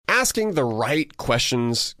asking the right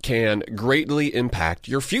questions can greatly impact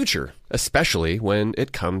your future, especially when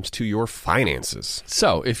it comes to your finances.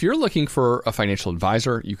 So, if you're looking for a financial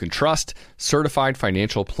advisor you can trust, certified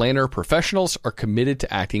financial planner professionals are committed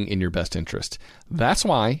to acting in your best interest. That's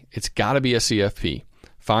why it's got to be a CFP.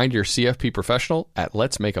 Find your CFP professional at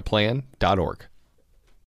letsmakeaplan.org.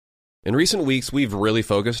 In recent weeks, we've really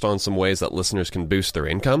focused on some ways that listeners can boost their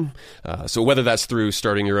income. So whether that's through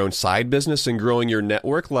starting your own side business and growing your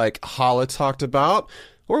network like Hala talked about,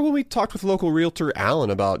 or when we talked with local realtor Alan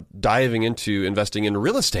about diving into investing in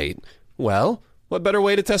real estate, well, what better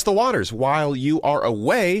way to test the waters? While you are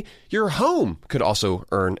away, your home could also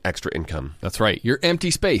earn extra income. That's right. Your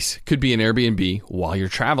empty space could be an Airbnb while you're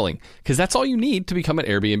traveling, because that's all you need to become an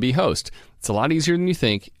Airbnb host. It's a lot easier than you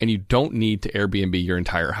think, and you don't need to Airbnb your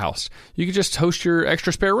entire house. You can just host your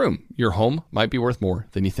extra spare room. Your home might be worth more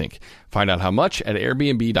than you think. Find out how much at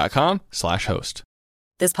airbnb.com/host.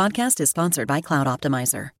 This podcast is sponsored by Cloud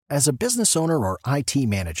Optimizer. As a business owner or IT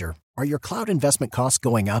manager, are your cloud investment costs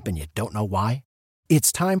going up and you don't know why?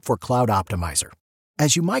 It's time for Cloud Optimizer.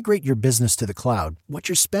 As you migrate your business to the cloud, what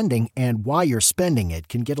you're spending and why you're spending it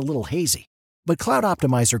can get a little hazy. But Cloud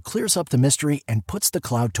Optimizer clears up the mystery and puts the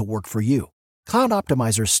cloud to work for you. Cloud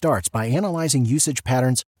Optimizer starts by analyzing usage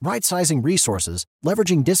patterns, right-sizing resources,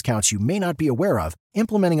 leveraging discounts you may not be aware of,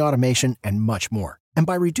 implementing automation, and much more. And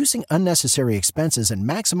by reducing unnecessary expenses and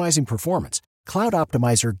maximizing performance, Cloud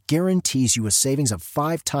Optimizer guarantees you a savings of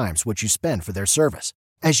 5 times what you spend for their service.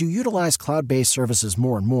 As you utilize cloud-based services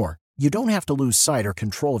more and more, you don't have to lose sight or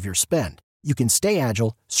control of your spend. You can stay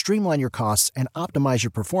agile, streamline your costs, and optimize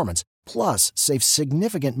your performance, plus save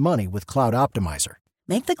significant money with Cloud Optimizer.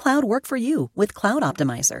 Make the cloud work for you with Cloud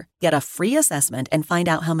Optimizer. Get a free assessment and find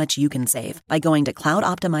out how much you can save by going to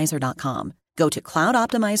cloudoptimizer.com. Go to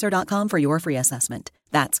cloudoptimizer.com for your free assessment.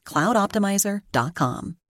 That's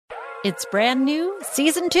cloudoptimizer.com. It's brand new,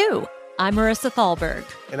 Season 2. I'm Marissa Thalberg.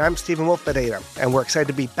 And I'm Stephen Wolf-Bedeta, and we're excited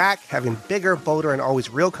to be back having bigger, bolder, and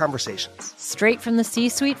always real conversations. Straight from the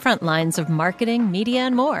C-suite front lines of marketing, media,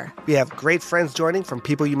 and more. We have great friends joining from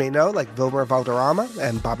people you may know, like Vilmer Valderrama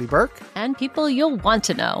and Bobby Burke. And people you'll want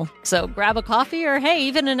to know. So grab a coffee or, hey,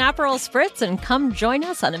 even an Aperol Spritz and come join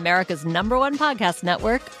us on America's #1 podcast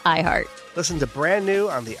network, iHeart. Listen to Brand New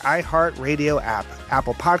on the iHeart Radio app,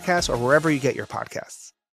 Apple Podcasts, or wherever you get your podcasts.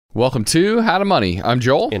 Welcome to How to Money. I'm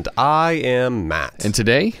Joel. And I am Matt. And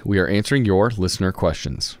today we are answering your listener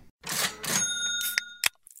questions.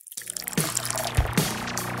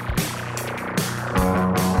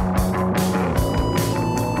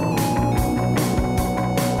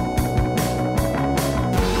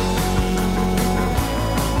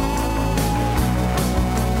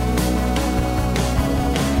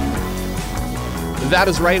 That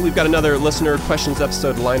is right. We've got another listener questions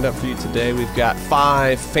episode lined up for you today. We've got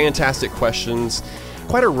 5 fantastic questions.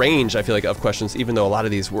 Quite a range, I feel like, of questions, even though a lot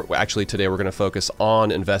of these, today we're going to focus on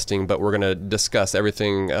investing, but we're going to discuss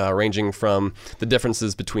everything ranging from the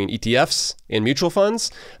differences between ETFs and mutual funds.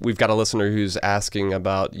 We've got a listener who's asking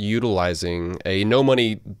about utilizing a no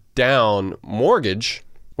money down mortgage,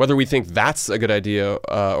 whether we think that's a good idea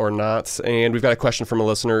or not. And we've got a question from a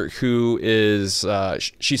listener who is,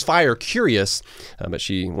 she's FIRE curious, but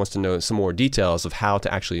she wants to know some more details of how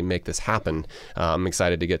to actually make this happen. I'm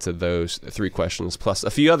excited to get to those 3 questions, plus a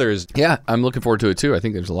few others. Yeah, I'm looking forward to it too. I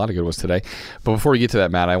think there's a lot of good ones today. But before we get to that,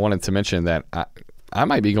 Matt, I wanted to mention that I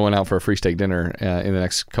might be going out for a free steak dinner in the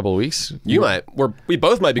next couple of weeks. You might. We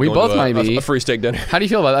both might be going to a free steak dinner. How do you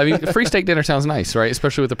feel about that? I mean, a free steak dinner sounds nice, right?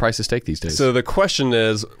 Especially with the price of steak these days. So the question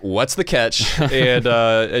is, what's the catch?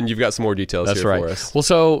 And you've got some more details for us. Well,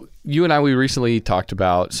 so you and I, we recently talked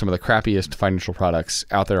about some of the crappiest financial products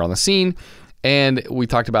out there on the scene. And we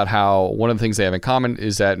talked about how one of the things they have in common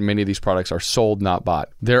is that many of these products are sold, not bought.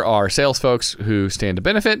 There are sales folks who stand to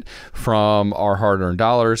benefit from our hard-earned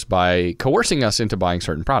dollars by coercing us into buying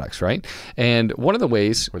certain products, right? And one of the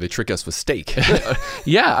ways... Or they trick us with steak.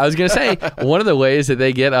 Yeah, I was going to say, one of the ways that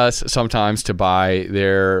they get us sometimes to buy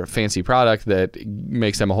their fancy product that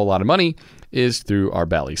makes them a whole lot of money is through our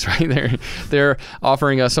bellies, right? They're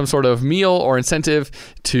offering us some sort of meal or incentive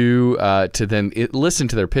to then listen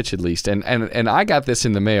to their pitch at least. And I got this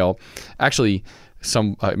in the mail. Actually,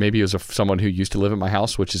 maybe it was someone who used to live at my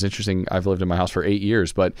house, which is interesting. I've lived in my house for 8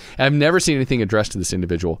 years, but I've never seen anything addressed to this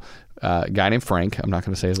individual. A guy named Frank, I'm not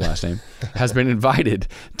going to say his last name, has been invited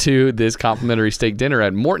to this complimentary steak dinner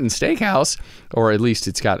at Morton's Steakhouse, or at least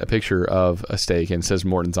it's got a picture of a steak and says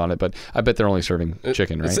Morton's on it, but I bet they're only serving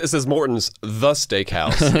chicken, right? It says Morton's the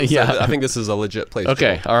Steakhouse. Yeah. So I think this is a legit place.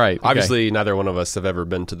 Okay, all right. Obviously, neither one of us have ever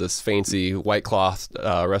been to this fancy white cloth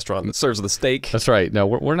restaurant that serves the steak. That's right. No,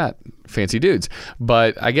 we're not fancy dudes.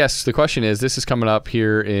 But I guess the question is, this is coming up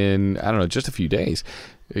here in, I don't know, just a few days.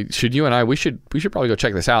 Should you and I, we should probably go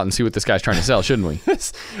check this out and see what this guy's trying to sell, shouldn't we?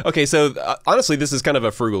 Okay, so honestly, this is kind of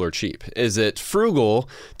a frugal or cheap. Is it frugal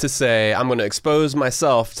to say, I'm going to expose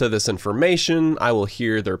myself to this information, I will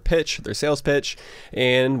hear their pitch, their sales pitch,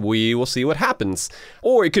 and we will see what happens?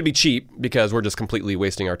 Or it could be cheap because we're just completely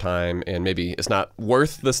wasting our time and maybe it's not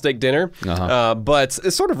worth the steak dinner. But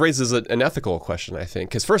it sort of raises an ethical question, I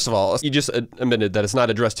think. Because first of all, you just admitted that it's not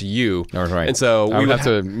addressed to you. That's right. And so we would have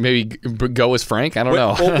to maybe go as Frank. I don't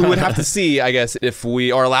know. Well, we would have to see, I guess, if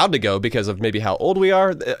we are allowed to go because of maybe how old we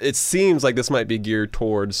are. It seems like this might be geared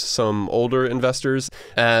towards some older investors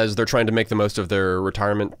as they're trying to make the most of their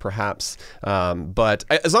retirement, perhaps. But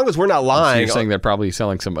as long as we're not lying. So you're saying they're probably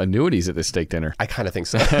selling some annuities at this steak dinner. I kind of think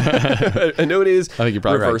so. Annuities, I think you're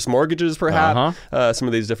probably reverse mortgages, perhaps, some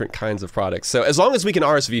of these different kinds of products. So as long as we can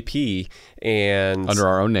RSVP and under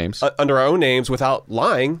our own names, without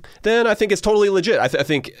lying, then I think it's totally legit. I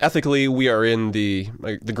think ethically we are in the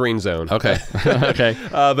green zone. Okay. Okay.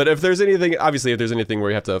 But if there's anything where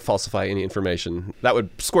you have to falsify any information, that would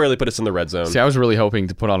squarely put us in the red zone. See, I was really hoping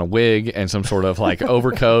to put on a wig and some sort of like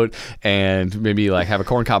overcoat and maybe like have a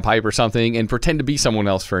corncob pipe or something and pretend to be someone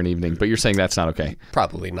else for an evening. But you're saying that's not okay.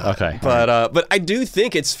 Probably not. Okay. But I do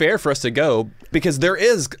think it's fair for us to go because there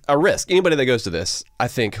is a risk. Anybody that goes to this, I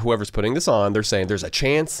think whoever's putting this on, they're saying there's a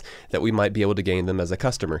chance that we might be able to gain them as a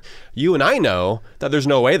customer. You and I know that there's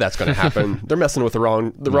no way that's going to happen. They're messing with the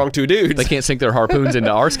wrong two dudes. They can't sink their harpoons into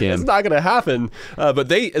our skin. It's not going to happen. But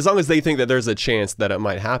as long as they think that there's a chance that it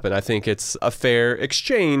might happen, I think it's a fair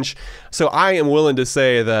exchange. So I am willing to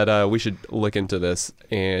say that we should look into this.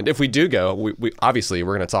 And if we do go, we obviously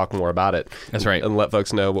we're going to talk more about it. That's right. And let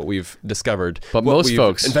folks know what we've discovered. But what most we've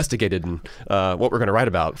folks investigated and what we're going to write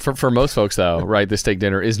about. For most folks, though, right, this steak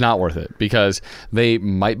dinner is not worth it because they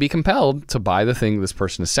might be compelled to buy the thing this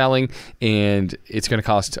person is selling, and it's going to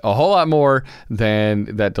cost a whole lot more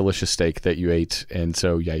than that delicious steak that you ate. And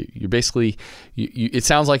so, yeah, you're basically, it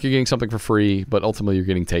sounds like you're getting something for free, but ultimately you're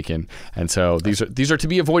getting taken. And so these are to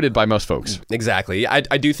be avoided by most folks. Exactly. I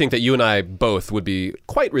do think that you and I both would be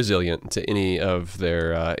quite resilient to any of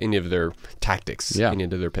their tactics, any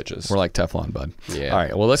of their pitches. We're like Teflon, bud. Yeah. All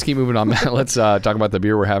right. Well, let's keep moving on, Matt. Let's talk about the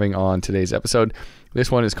beer we're having on today's episode. This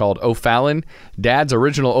one is called O'Fallon, Dad's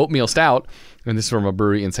Original Oatmeal Stout. And this is from a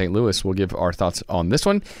brewery in St. Louis. We'll give our thoughts on this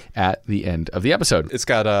one at the end of the episode. It's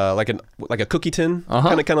got like a cookie tin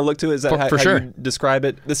kind of look to it. Is that how you describe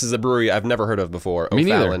it? This is a brewery I've never heard of before. Me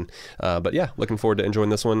neither. But yeah, looking forward to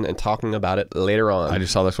enjoying this one and talking about it later on. I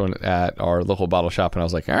just saw this one at our local bottle shop, and I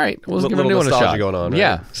was like, all right, we'll give a new one a shot. Going on, right?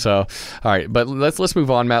 Yeah. So, all right, but let's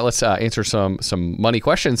move on, Matt. Let's answer some money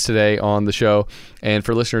questions today on the show. And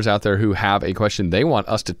for listeners out there who have a question they want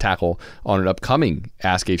us to tackle on an upcoming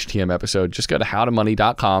Ask HTM episode, just go to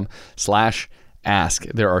howtomoney.com/ask.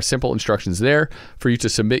 There are simple instructions there for you to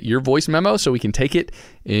submit your voice memo so we can take it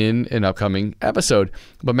in an upcoming episode.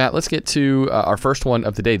 But Matt, let's get to our first one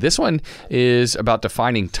of the day. This one is about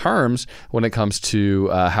defining terms when it comes to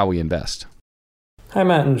how we invest. Hi,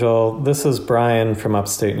 Matt and Joel. This is Brian from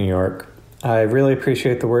upstate New York. I really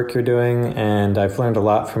appreciate the work you're doing, and I've learned a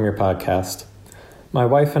lot from your podcast. My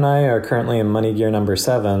wife and I are currently in money gear number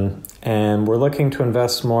 7, and we're looking to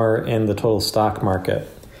invest more in the total stock market.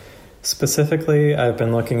 Specifically, I've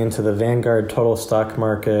been looking into the Vanguard Total Stock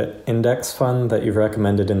Market Index Fund that you've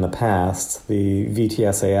recommended in the past, the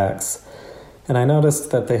VTSAX, and I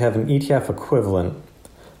noticed that they have an ETF equivalent.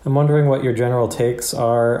 I'm wondering what your general takes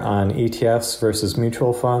are on ETFs versus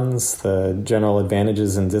mutual funds, the general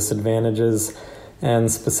advantages and disadvantages,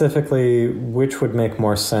 and specifically, which would make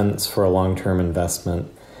more sense for a long-term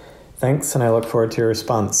investment. Thanks, and I look forward to your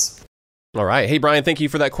response. All right. Hey, Brian, thank you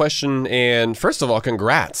for that question. And first of all,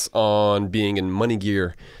 congrats on being in money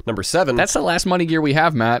gear number 7. That's the last money gear we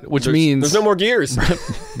have, Matt, which means there's no more gears.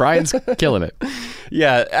 Brian's killing it.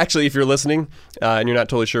 Yeah, actually, if you're listening and you're not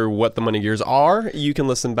totally sure what the money gears are, you can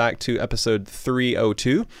listen back to episode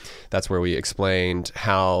 302. That's where we explained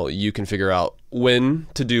how you can figure out when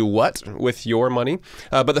to do what with your money.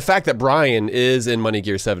 But the fact that Brian is in money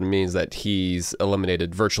gear 7 means that he's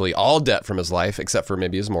eliminated virtually all debt from his life, except for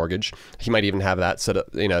maybe his mortgage. He might even have that set up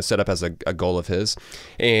as a goal of his.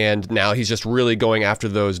 And now he's just really going after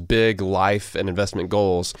those big life and investment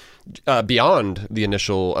goals beyond the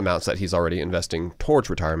initial amounts that he's already investing towards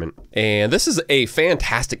retirement. And this is a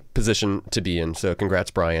fantastic position to be in. So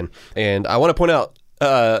congrats, Brian. And I want to point out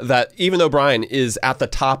that even though Brian is at the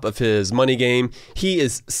top of his money game, he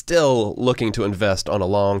is still looking to invest on a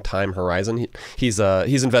long time horizon. He's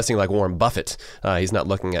investing like Warren Buffett. He's not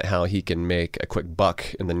looking at how he can make a quick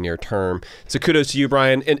buck in the near term. So kudos to you,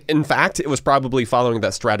 Brian. And in fact, it was probably following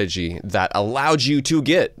that strategy that allowed you to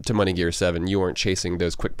get to Money Gear 7. You weren't chasing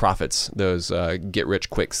those quick profits, those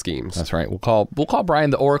get-rich-quick schemes. That's right. We'll call Brian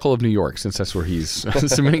the Oracle of New York, since that's where he's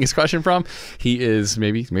submitting his question from. He is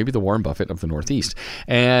maybe the Warren Buffett of the Northeast.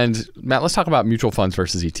 And Matt, let's talk about mutual funds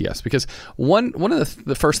versus ETFs, because one of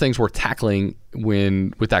the first things we're tackling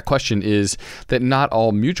with that question is that not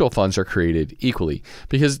all mutual funds are created equally,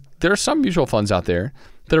 because there are some mutual funds out there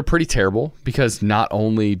that are pretty terrible because not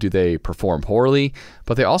only do they perform poorly,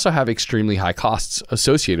 but they also have extremely high costs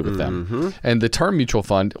associated with them. And the term mutual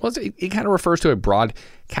fund, it kind of refers to a broad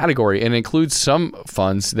category and includes some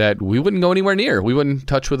funds that we wouldn't go anywhere near. We wouldn't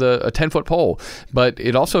touch with a 10-foot pole. But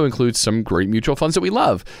it also includes some great mutual funds that we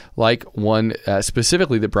love, like one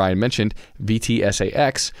specifically that Brian mentioned,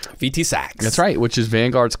 VTSAX. VTSAX. That's right, which is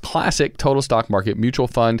Vanguard's classic total stock market mutual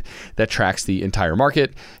fund that tracks the entire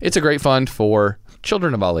market. It's a great fund for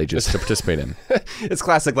children of all ages to participate in. It's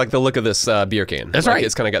classic, like the look of this beer can. That's right.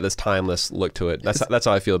 It's kind of got this timeless look to it. That's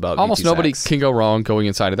how I feel about almost VTSAX. Nobody can go wrong going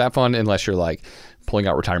inside of that fund unless you're like pulling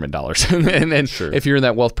out retirement dollars. and Sure. If you're in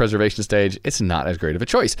that wealth preservation stage, it's not as great of a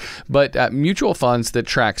choice. But mutual funds that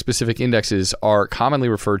track specific indexes are commonly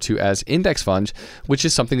referred to as index funds, which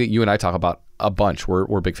is something that you and I talk about a bunch.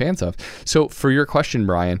 We're big fans of. So for your question,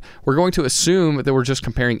 Brian, we're going to assume that we're just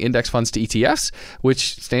comparing index funds to ETFs,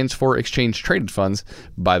 which stands for exchange traded funds,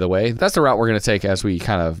 by the way. That's the route we're going to take as we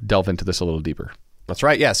kind of delve into this a little deeper. That's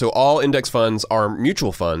right. Yeah. So all index funds are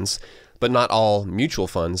mutual funds, but not all mutual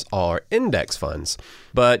funds are index funds.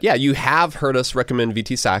 But yeah, you have heard us recommend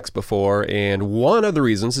VTSAX before, and one of the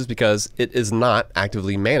reasons is because it is not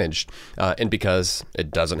actively managed, and because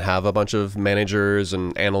it doesn't have a bunch of managers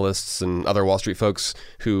and analysts and other Wall Street folks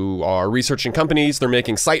who are researching companies. They're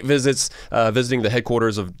making site visits, visiting the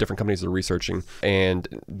headquarters of different companies they're researching,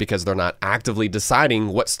 and because they're not actively deciding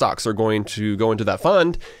what stocks are going to go into that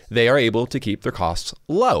fund, they are able to keep their costs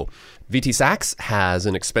low. VTSAX has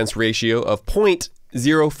an expense ratio of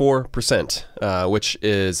 0.04%, which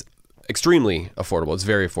is extremely affordable. It's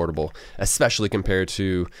very affordable, especially compared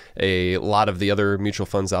to a lot of the other mutual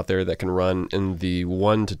funds out there that can run in the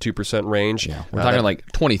 1% to 2% range. Yeah, we're talking like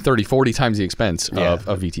 20, 30, 40 times the expense of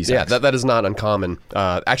VTSAX. Yeah, that is not uncommon.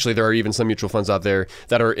 Actually, there are even some mutual funds out there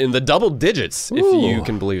that are in the double digits, if you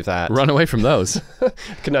can believe that. Run away from those.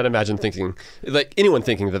 Could not imagine anyone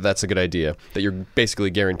thinking that that's a good idea, that you're basically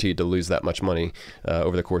guaranteed to lose that much money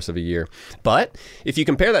over the course of a year. But if you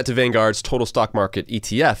compare that to Vanguard's total stock market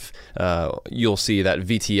ETF, you'll see that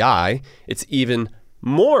VTI, it's even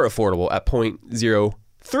more affordable at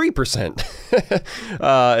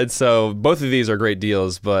 0.03%. And so both of these are great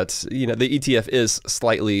deals, but the ETF is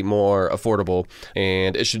slightly more affordable,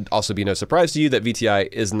 and it should also be no surprise to you that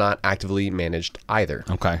VTI is not actively managed either.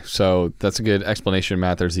 Okay, so that's a good explanation,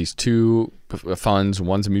 Matt. There's these two funds.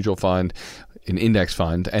 One's a mutual fund, an index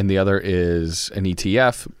fund, and the other is an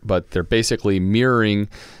ETF, but they're basically mirroring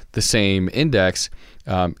the same index,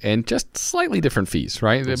 and just slightly different fees,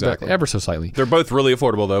 right? Exactly. But ever so slightly. They're both really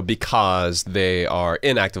affordable, though, because they are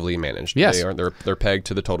inactively managed. Yes. They're pegged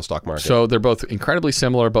to the total stock market. So they're both incredibly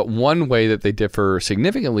similar, but one way that they differ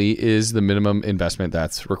significantly is the minimum investment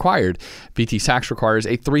that's required. VTSAX requires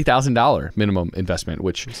a $3,000 minimum investment,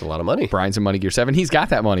 which is a lot of money. Brian's in Money Gear 7. He's got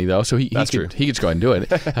that money, though, so he could just go ahead and do it.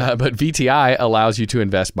 But VTI allows you to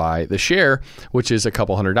invest by the share, which is a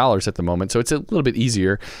couple $100 at the moment. So it's a little bit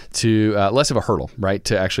easier to, less of a hurdle, right,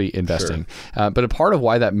 to actually investing. Sure. But a part of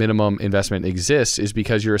why that minimum investment exists is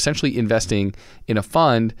because you're essentially investing in a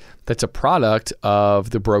fund that's a product of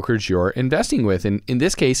the brokerage you're investing with. And in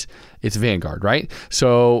this case, it's Vanguard, right?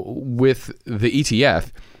 So with the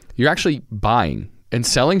ETF, you're actually buying and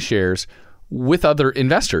selling shares with other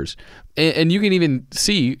investors. And you can even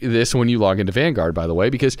see this when you log into Vanguard, by the way,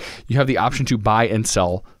 because you have the option to buy and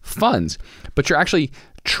sell funds. But you're actually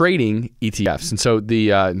trading ETFs. And so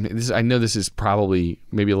I know this is probably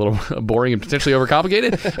maybe a little boring and potentially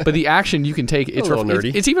overcomplicated, but the action you can take, it's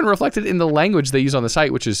nerdy. It's even reflected in the language they use on the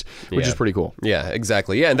site, which is pretty cool. Yeah,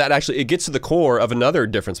 exactly. Yeah, and that actually, it gets to the core of another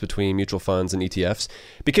difference between mutual funds and ETFs.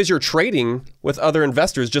 Because you're trading with other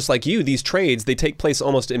investors just like you, these trades, they take place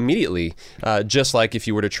almost immediately, just like if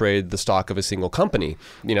you were to trade the stock of a single company.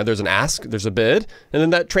 There's an ask, there's a bid, and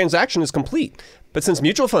then that transaction is complete. But since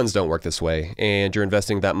mutual funds don't work this way, and you're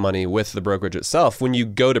investing that money with the brokerage itself, when you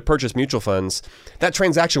go to purchase mutual funds, that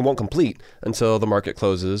transaction won't complete until the market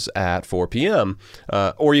closes at 4 p.m.,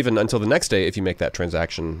 or even until the next day if you make that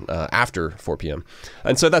transaction after 4 p.m.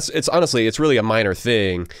 And so it's really a minor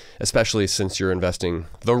thing, especially since you're investing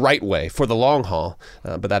the right way for the long haul.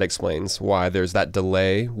 But that explains why there's that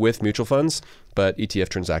delay with mutual funds. But ETF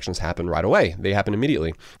transactions happen right away. They happen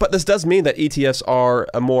immediately. But this does mean that ETFs are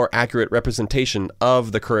a more accurate representation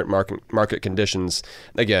of the current market conditions.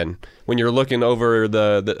 Again, when you're looking over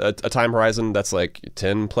a time horizon that's like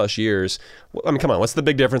 10 plus years, I mean, come on, what's the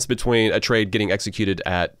big difference between a trade getting executed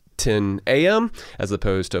at 10 a.m. as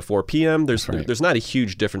opposed to 4 p.m. There's not a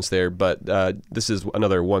huge difference there, but this is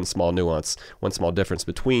another one small nuance, one small difference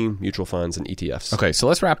between mutual funds and ETFs. Okay, so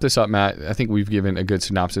let's wrap this up, Matt. I think we've given a good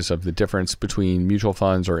synopsis of the difference between mutual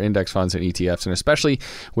funds or index funds and ETFs, and especially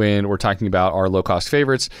when we're talking about our low-cost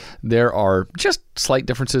favorites, there are just slight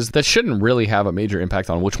differences that shouldn't really have a major impact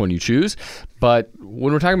on which one you choose. But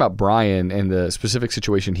when we're talking about Brian and the specific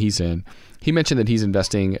situation he's in, he mentioned that he's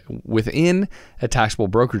investing within a taxable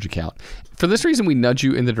brokerage account. For this reason, we nudge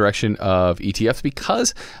you in the direction of ETFs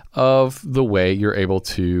because of the way you're able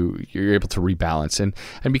to rebalance,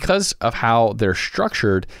 and because of how they're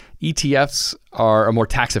structured. ETFs are a more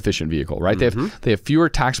tax efficient vehicle, right? They have fewer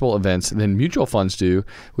taxable events than mutual funds do,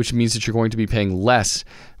 which means that you're going to be paying less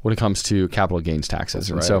when it comes to capital gains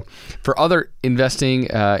taxes. And so for other investing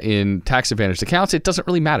in tax advantaged accounts, it doesn't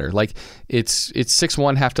really matter. Like it's 6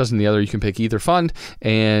 one, half dozen the other. You can pick either fund,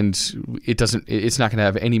 and it's not going to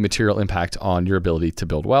have any material impact on your ability to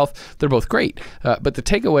build wealth. They're both great. But the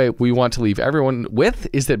takeaway we want to leave everyone with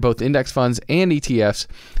is that both index funds and ETFs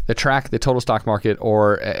that track the total stock market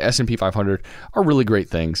or S&P 500 are really great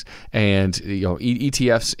things. And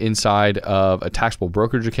ETFs inside of a taxable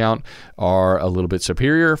brokerage account are a little bit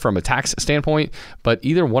superior from a tax standpoint, but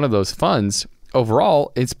either one of those funds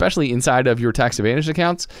overall, especially inside of your tax advantage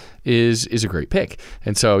accounts, is a great pick.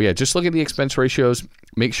 And so, just look at the expense ratios.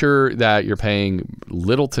 Make sure that you're paying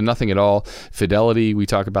little to nothing at all. Fidelity, we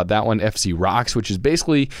talk about that one. FC Rocks, which is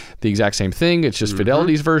basically the exact same thing. It's just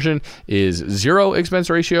Fidelity's version is 0 expense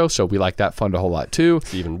ratio. So we like that fund a whole lot too.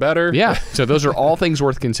 It's even better. Yeah. So those are all things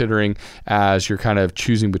worth considering as you're kind of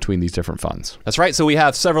choosing between these different funds. That's right. So we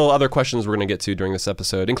have several other questions we're going to get to during this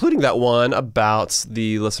episode, including that one about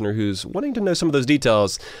the listener who's wanting to know some of those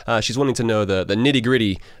details. She's wanting to know the nitty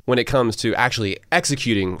gritty when it comes to actually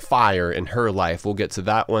executing FIRE in her life. We'll get to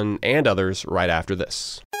that one and others right after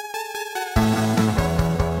this.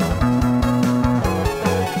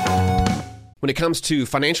 When it comes to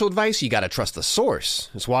financial advice, you got to trust the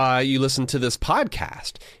source. That's why you listen to this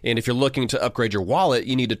podcast. And if you're looking to upgrade your wallet,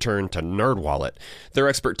 you need to turn to NerdWallet. Their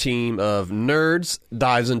expert team of nerds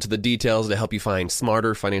dives into the details to help you find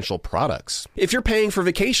smarter financial products. If you're paying for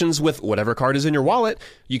vacations with whatever card is in your wallet,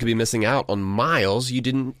 you could be missing out on miles you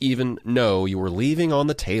didn't even know you were leaving on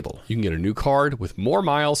the table. You can get a new card with more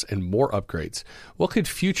miles and more upgrades. What could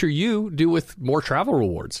future you do with more travel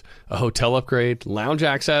rewards? A hotel upgrade, lounge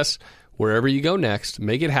access? Wherever you go next,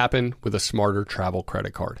 make it happen with a smarter travel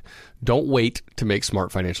credit card. Don't wait to make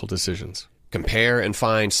smart financial decisions. Compare and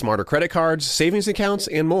find smarter credit cards, savings accounts,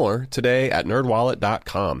 and more today at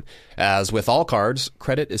nerdwallet.com. As with all cards,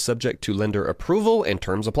 credit is subject to lender approval and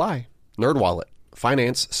terms apply. NerdWallet.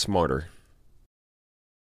 Finance smarter.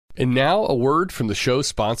 And now a word from the show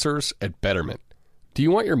sponsors at Betterment. Do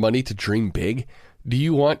you want your money to dream big? Do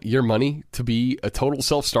you want your money to be a total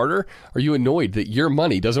self-starter? Are you annoyed that your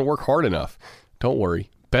money doesn't work hard enough? Don't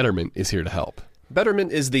worry, Betterment is here to help.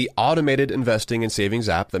 Betterment is the automated investing and savings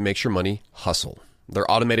app that makes your money hustle. Their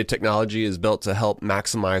automated technology is built to help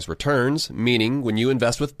maximize returns, meaning when you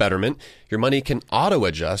invest with Betterment, your money can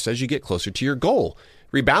auto-adjust as you get closer to your goal.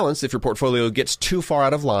 Rebalance if your portfolio gets too far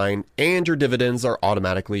out of line, and your dividends are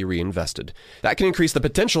automatically reinvested. That can increase the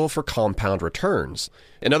potential for compound returns.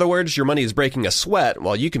 In other words, your money is breaking a sweat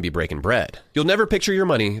while you can be breaking bread. You'll never picture your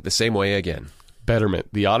money the same way again. Betterment,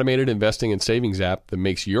 the automated investing and savings app that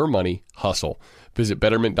makes your money hustle. Visit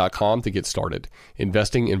Betterment.com to get started.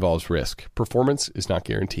 Investing involves risk. Performance is not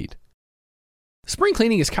guaranteed. Spring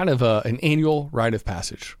cleaning is kind of an annual rite of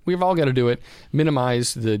passage. We've all got to do it,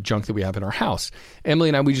 minimize the junk that we have in our house. Emily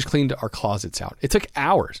and I, we just cleaned our closets out. It took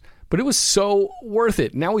hours, but it was so worth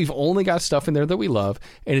it. Now we've only got stuff in there that we love,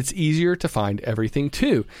 and it's easier to find everything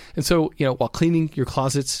too. And so, while cleaning your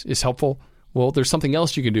closets is helpful, well, there's something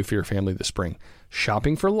else you can do for your family this spring.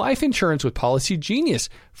 Shopping for life insurance with Policy Genius,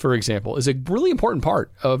 for example, is a really important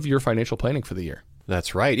part of your financial planning for the year.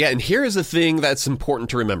 That's right. Yeah, and here is the thing that's important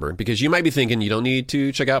to remember, because you might be thinking you don't need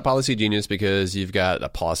to check out Policy Genius because you've got a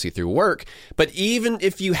policy through work. But even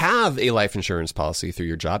if you have a life insurance policy through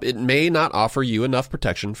your job, it may not offer you enough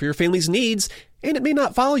protection for your family's needs, and it may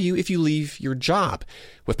not follow you if you leave your job.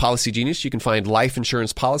 With Policy Genius, you can find life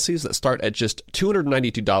insurance policies that start at just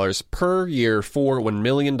 $292 per year for $1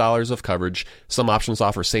 million of coverage. Some options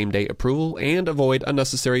offer same-day approval and avoid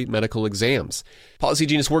unnecessary medical exams. Policy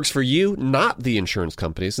Genius works for you, not the insurance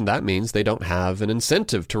companies, and that means they don't have an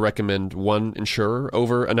incentive to recommend one insurer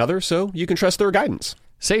over another, so you can trust their guidance.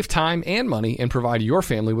 Save time and money and provide your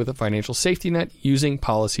family with a financial safety net using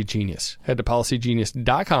Policy Genius. Head to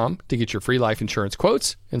policygenius.com to get your free life insurance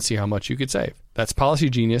quotes and see how much you could save. That's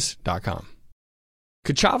policygenius.com.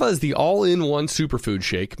 Kachava is the all-in-one superfood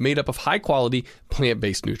shake made up of high-quality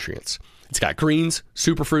plant-based nutrients. It's got greens,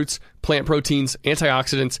 superfruits, plant proteins,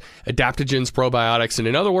 antioxidants, adaptogens, probiotics, and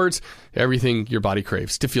in other words, everything your body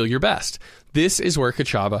craves to feel your best. This is where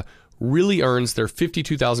Kachava really earns their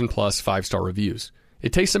 52,000 plus 5-star reviews.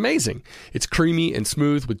 It tastes amazing. It's creamy and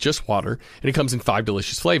smooth with just water, and it comes in 5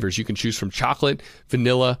 delicious flavors. You can choose from chocolate,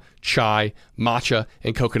 vanilla, chai, matcha,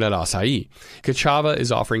 and coconut acai. Kachava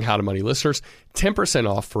is offering How to Money listeners 10%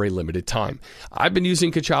 off for a limited time. I've been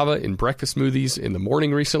using Kachava in breakfast smoothies in the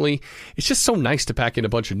morning recently. It's just so nice to pack in a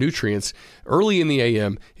bunch of nutrients early in the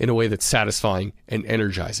AM in a way that's satisfying and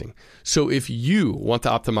energizing. So if you want to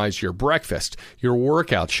optimize your breakfast, your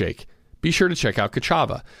workout shake, be sure to check out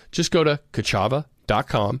Kachava. Just go to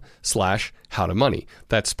kachava.com/howtomoney.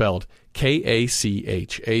 That's spelled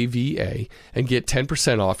Kachava and get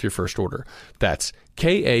 10% off your first order. That's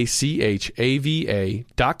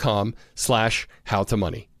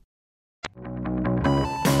kachava.com/howtomoney.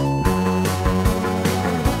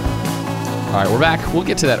 All right, we're back. We'll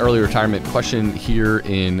get to that early retirement question here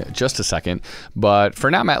in just a second. But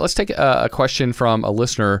for now, Matt, let's take a question from a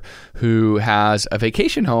listener who has a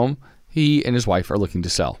vacation home he and his wife are looking to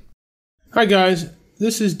sell. Hi, guys.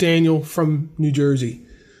 This is Daniel from New Jersey.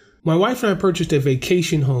 My wife and I purchased a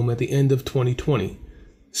vacation home at the end of 2020.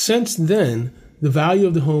 Since then, the value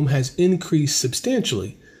of the home has increased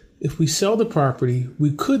substantially. If we sell the property,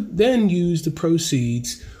 we could then use the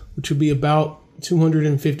proceeds, which would be about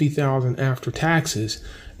 $250,000 after taxes,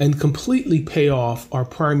 and completely pay off our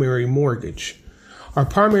primary mortgage. Our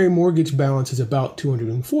primary mortgage balance is about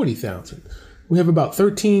 $240,000. We have about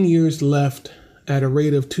 13 years left at a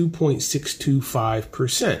rate of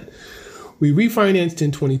 2.625%. We refinanced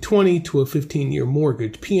in 2020 to a 15-year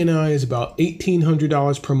mortgage. P&I is about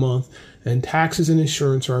 $1,800 per month, and taxes and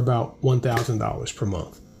insurance are about $1,000 per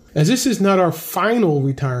month. As this is not our final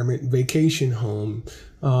retirement vacation home,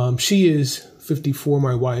 she is 54,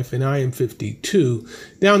 my wife, and I am 52.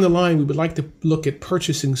 Down the line, we would like to look at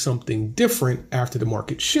purchasing something different after the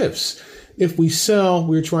market shifts. If we sell,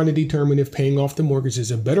 we're trying to determine if paying off the mortgage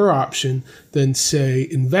is a better option than, say,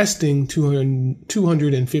 investing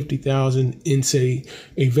 $250,000 in, say,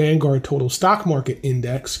 a Vanguard total stock market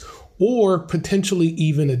index, or potentially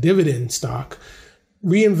even a dividend stock.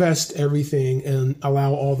 Reinvest everything and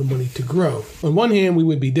allow all the money to grow. On one hand, we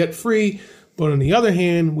would be debt-free, but on the other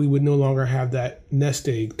hand, we would no longer have that nest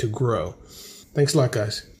egg to grow. Thanks a lot,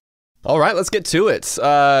 guys. All right, let's get to it.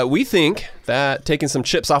 We think that taking some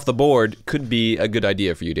chips off the board could be a good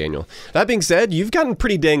idea for you, Daniel. That being said, you've gotten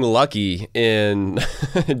pretty dang lucky in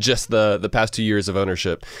just the past 2 years of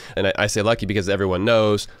ownership. And I say lucky because everyone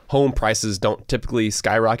knows home prices don't typically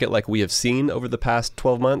skyrocket like we have seen over the past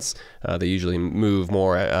 12 months. They usually move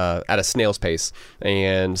more at a snail's pace.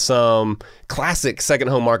 And some classic second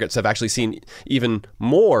home markets have actually seen even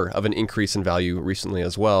more of an increase in value recently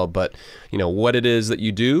as well. But, you know, what it is that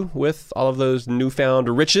you do with all of those newfound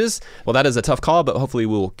riches, well, that is a tough call, but hopefully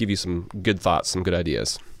we'll give you some good thoughts, some good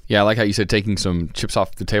ideas. Yeah, I like how you said taking some chips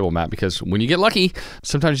off the table, Matt, because when you get lucky,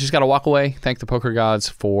 sometimes you just got to walk away, thank the poker gods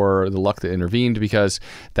for the luck that intervened, because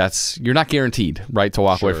you're not guaranteed, right, to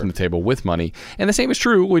walk away from the table with money. And the same is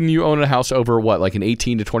true when you own a house over, like an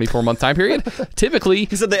 18 to 24-month time period. Typically...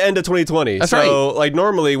 He said the end of 2020. That's so, right. Like,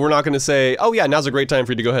 normally we're not going to say, oh, yeah, now's a great time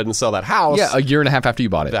for you to go ahead and sell that house. Yeah, a year and a half after you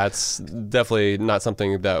bought it. That's definitely not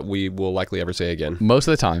something that we will likely ever say again. Most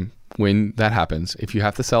of the time, when that happens, if you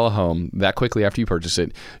have to sell a home that quickly after you purchase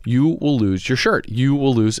it, you will lose your shirt. You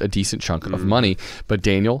will lose a decent chunk of money. But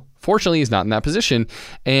Daniel, fortunately, is not in that position.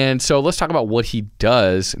 And so let's talk about what he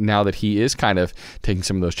does now that he is kind of taking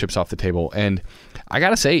some of those chips off the table. And I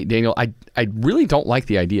got to say, Daniel, I really don't like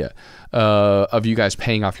the idea of you guys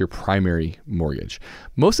paying off your primary mortgage,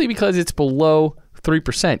 mostly because it's below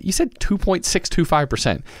 3%. You said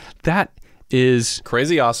 2.625%. That is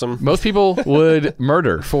crazy awesome. Most people would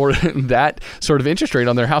murder for that sort of interest rate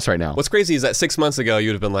on their house right now. What's crazy is that 6 months ago, you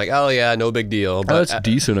would have been like, oh yeah, no big deal. But that's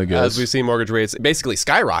decent, I guess. As we see mortgage rates basically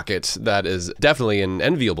skyrocket, that is definitely an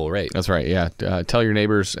enviable rate. That's right, yeah. Tell your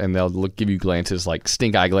neighbors and they'll give you glances, like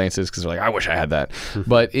stink eye glances, because they're like, I wish I had that.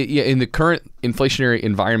 But in the current inflationary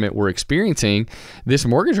environment we're experiencing, this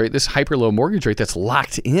mortgage rate, this hyper low mortgage rate that's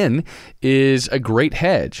locked in, is a great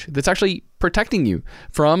hedge that's actually protecting you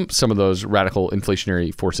from some of those radical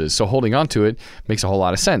inflationary forces. So holding on to it makes a whole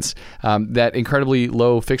lot of sense. That incredibly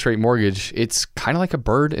low fixed rate mortgage, it's kind of like a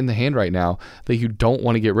bird in the hand right now that you don't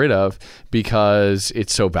want to get rid of because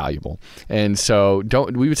it's so valuable. And so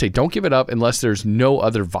we would say don't give it up unless there's no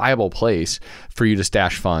other viable place for you to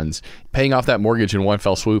stash funds. Paying off that mortgage in one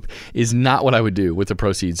fell swoop is not what I would do with the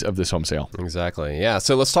proceeds of this home sale. Exactly. Yeah.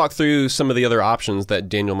 So let's talk through some of the other options that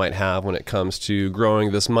Daniel might have when it comes to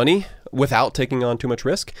growing this money without taking on too much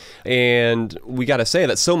risk. And we got to say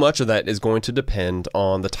that so much of that is going to depend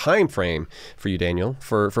on the time frame for you, Daniel,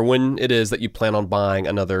 for when it is that you plan on buying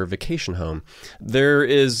another vacation home. There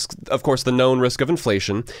is, of course, the known risk of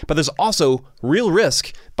inflation, but there's also real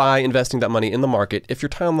risk by investing that money in the market if your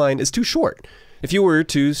timeline is too short. If you were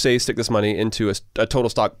to, say, stick this money into a total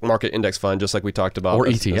stock market index fund, just like we talked about. Or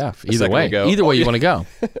ETF. Either way you want to go.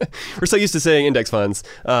 We're so used to saying index funds.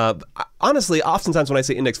 Honestly, oftentimes when I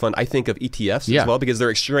say index fund, I think of ETFs as well, because they're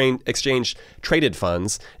exchange traded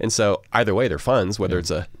funds. And so either way, they're funds, whether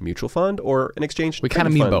it's a mutual fund or an exchange traded fund.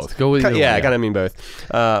 We kind of mean both. Go with it. Yeah, I kind of mean both.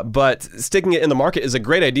 But sticking it in the market is a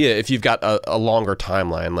great idea if you've got a longer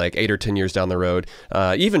timeline, like 8 or 10 years down the road,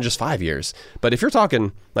 even just 5 years. But if you're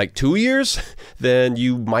talking like 2 years, then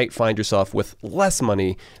you might find yourself with less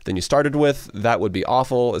money than you started with. That would be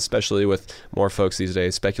awful, especially with more folks these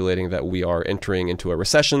days speculating that we are entering into a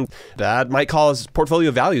recession. That might cause portfolio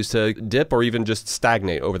values to dip or even just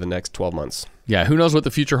stagnate over the next 12 months. Yeah, who knows what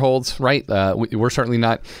the future holds, right? We're certainly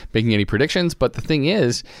not making any predictions, but the thing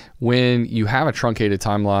is, when you have a truncated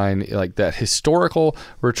timeline, like that historical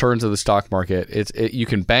returns of the stock market, you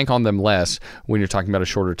can bank on them less when you're talking about a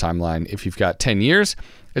shorter timeline. If you've got 10 years,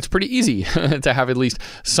 it's pretty easy to have at least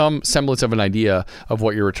some semblance of an idea of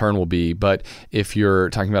what your return will be. But if you're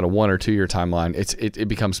talking about a 1 or 2 year timeline, it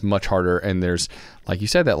becomes much harder. And there's, like you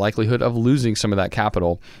said, that likelihood of losing some of that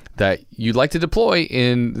capital that you'd like to deploy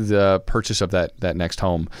in the purchase of that next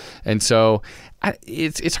home. And so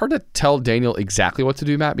it's hard to tell Daniel exactly what to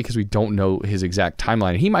do, Matt, because we don't know his exact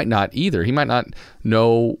timeline. He might not either. He might not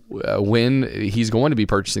know when he's going to be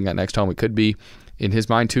purchasing that next home. It could be, in his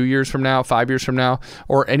mind, 2 years from now, 5 years from now,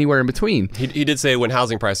 or anywhere in between. He did say when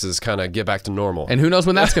housing prices kind of get back to normal. And who knows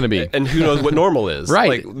when that's going to be. And who knows what normal is.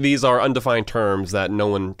 Right. Like, these are undefined terms that no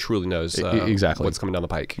one truly knows exactly what's coming down the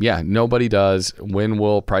pike. Yeah, nobody does. When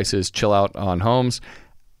will prices chill out on homes?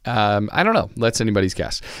 I don't know. That's anybody's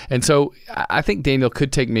guess. And so I think Daniel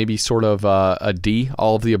could take maybe sort of a D,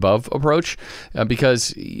 all of the above approach,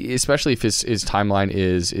 because especially if his timeline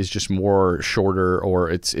is just more shorter or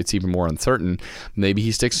it's even more uncertain, maybe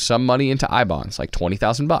he sticks some money into I-bonds, like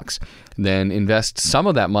 $20,000, then invest some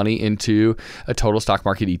of that money into a total stock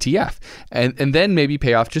market ETF, and then maybe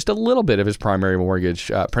pay off just a little bit of his primary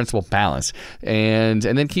mortgage principal balance, and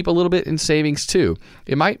then keep a little bit in savings too.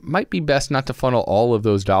 It might be best not to funnel all of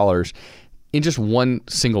those dollars in just one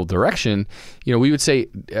single direction. You know, we would say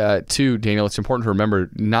to Daniel, it's important to remember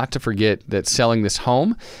not to forget that selling this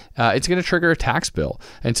home, it's going to trigger a tax bill.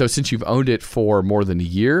 And so since you've owned it for more than a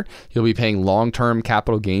year, you'll be paying long-term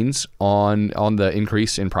capital gains on the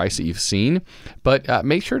increase in price that you've seen. But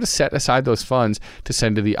make sure to set aside those funds to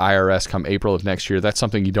send to the IRS come April of next year. That's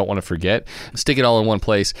something you don't want to forget. Stick it all in one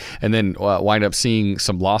place and then wind up seeing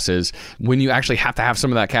some losses when you actually have to have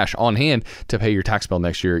some of that cash on hand to pay your tax bill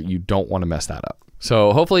next year. You don't want to mess that up.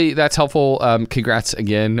 So hopefully that's helpful. Congrats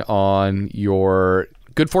again on your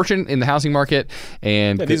good fortune in the housing market.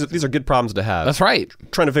 And yeah, these are good problems to have. That's right.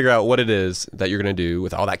 Trying to figure out what it is that you're going to do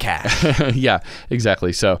with all that cash. Yeah,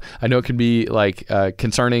 exactly. So I know it can be like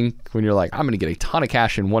concerning when you're like, I'm going to get a ton of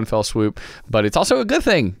cash in one fell swoop, but it's also a good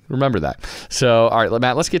thing. Remember that. So, all right,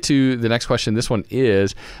 Matt, let's get to the next question. This one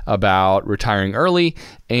is about retiring early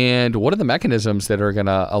and what are the mechanisms that are going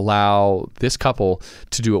to allow this couple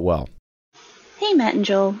to do it well? Hey, Matt and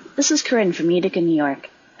Joel. This is Corinne from Utica, New York.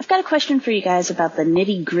 I've got a question for you guys about the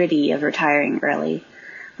nitty-gritty of retiring early.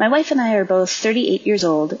 My wife and I are both 38 years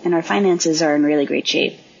old, and our finances are in really great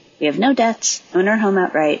shape. We have no debts, own our home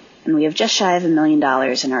outright, and we have just shy of $1 million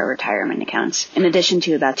in our retirement accounts, in addition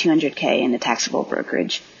to about $200K in a taxable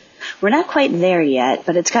brokerage. We're not quite there yet,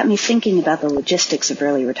 but it's got me thinking about the logistics of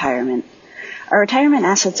early retirement. Our retirement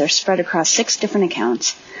assets are spread across 6 different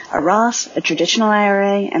accounts, a Roth, a traditional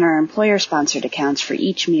IRA, and our employer-sponsored accounts for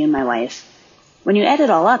each me and my wife. When you add it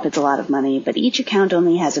all up, it's a lot of money, but each account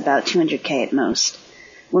only has about $200K at most.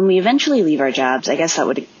 When we eventually leave our jobs, I guess that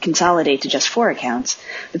would consolidate to just 4 accounts,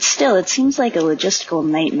 but still, it seems like a logistical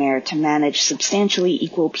nightmare to manage substantially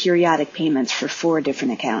equal periodic payments for 4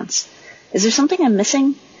 different accounts. Is there something I'm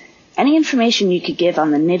missing? Any information you could give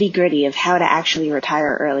on the nitty-gritty of how to actually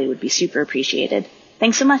retire early would be super appreciated.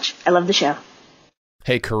 Thanks so much. I love the show.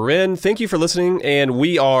 Hey, Corinne, thank you for listening, and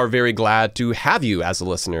we are very glad to have you as a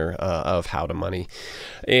listener of How to Money.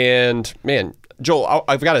 And man, Joel,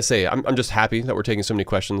 I've got to say, I'm just happy that we're taking so many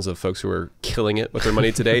questions of folks who are killing it with their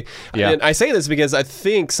money today. Yeah. And I say this because I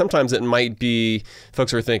think sometimes it might be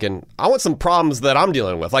folks who are thinking, I want some problems that I'm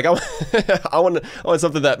dealing with. Like I want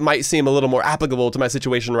something that might seem a little more applicable to my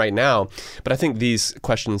situation right now. But I think these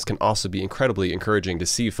questions can also be incredibly encouraging to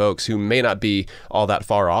see folks who may not be all that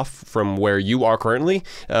far off from where you are currently,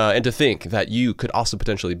 and to think that you could also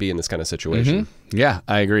potentially be in this kind of situation. Mm-hmm. Yeah,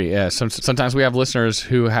 I agree. Yeah, sometimes we have listeners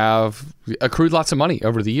who have accrued lots of money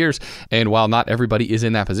over the years, and while not everybody is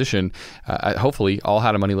in that position, hopefully all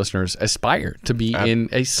How to Money listeners aspire to be in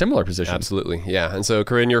a similar position. Absolutely, yeah. And so,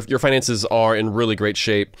 Corinne, your finances are in really great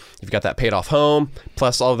shape. You've got that paid off home,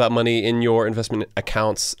 plus all of that money in your investment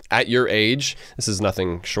accounts at your age. This is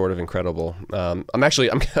nothing short of incredible. I'm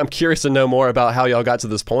curious to know more about how y'all got to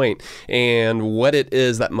this point and what it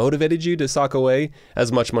is that motivated you to sock away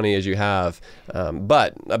as much money as you have.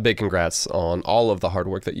 But a big congrats on all of the hard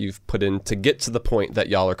work that you've put in to get to the point that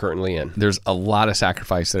y'all are currently in. There's a lot of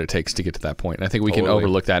sacrifice that it takes to get to that point. And I think we can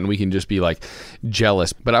overlook that and we can just be like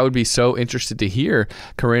jealous. But I would be so interested to hear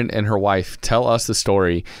Corinne and her wife tell us the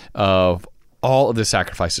story of all of the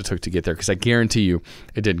sacrifice it took to get there, because I guarantee you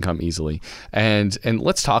it didn't come easily. And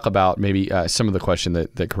let's talk about maybe some of the question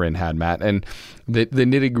that Corinne had, Matt, and the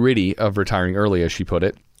nitty-gritty of retiring early, as she put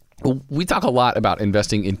it. We talk a lot about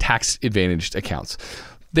investing in tax-advantaged accounts.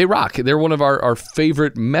 They rock. They're one of our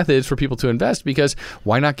favorite methods for people to invest, because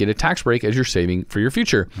why not get a tax break as you're saving for your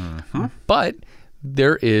future? Mm-hmm. But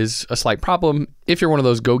there is a slight problem if you're one of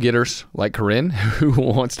those go-getters like Corinne who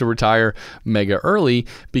wants to retire mega early,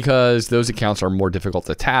 because those accounts are more difficult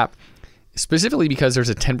to tap, specifically because there's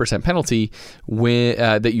a 10% penalty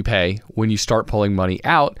that you pay when you start pulling money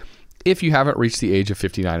out if you haven't reached the age of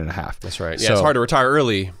 59 and a half. That's right. Yeah, so it's hard to retire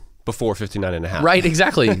early before 59 and a half. Right,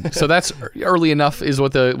 exactly. So that's early enough is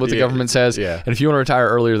what the government says. Yeah. And if you want to retire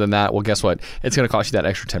earlier than that, well, guess what? It's going to cost you that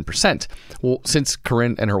extra 10%. Well, since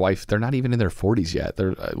Corinne and her wife, they're not even in their 40s yet.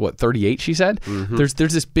 They're, 38, she said? Mm-hmm. There's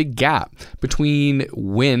this big gap between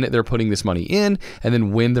when they're putting this money in and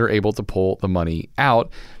then when they're able to pull the money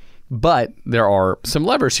out. But there are some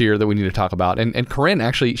levers here that we need to talk about. And Corinne,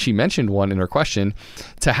 actually, she mentioned one in her question,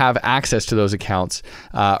 to have access to those accounts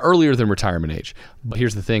earlier than retirement age. But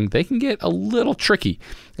here's the thing, they can get a little tricky.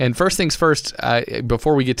 And first things first,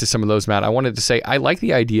 before we get to some of those, Matt, I wanted to say I like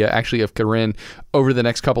the idea actually of Corinne over the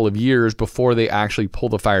next couple of years before they actually pull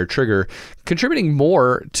the fire trigger, contributing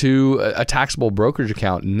more to a taxable brokerage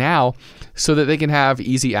account now so that they can have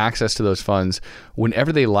easy access to those funds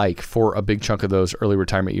whenever they like for a big chunk of those early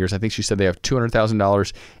retirement years. I think she said they have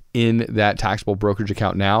 $200,000 in that taxable brokerage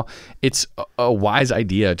account now. It's a wise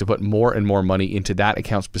idea to put more and more money into that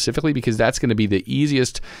account specifically, because that's going to be the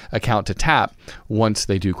easiest account to tap once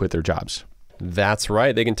they do quit their jobs. That's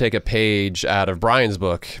right. They can take a page out of Brian's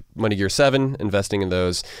book, Money Gear 7, investing in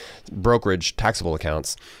those brokerage taxable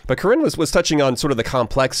accounts. But Corinne was touching on sort of the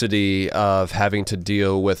complexity of having to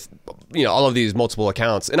deal with, all of these multiple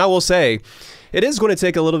accounts. And I will say, it is going to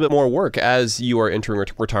take a little bit more work as you are entering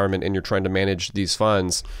retirement and you're trying to manage these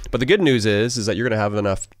funds. But the good news is that you're going to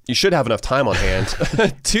have you should have enough time on hand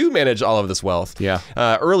to manage all of this wealth. Yeah.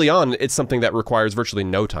 Early on, it's something that requires virtually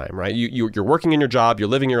no time, right? You're working in your job, you're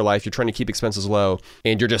living your life, you're trying to keep expenses low,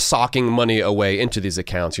 and you're just socking money away into these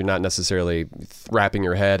accounts. You're not necessarily wrapping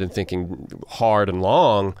your head and thinking hard and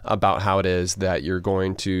long about how it is that you're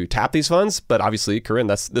going to tap these funds. But obviously, Corinne,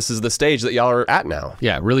 this is the stage that y'all are at now.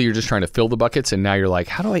 Yeah, really, you're just trying to fill the bucket. And now you're like,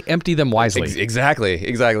 how do I empty them wisely? Exactly.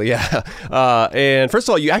 Yeah. And first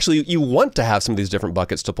of all, you want to have some of these different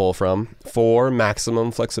buckets to pull from for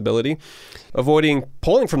maximum flexibility. Avoiding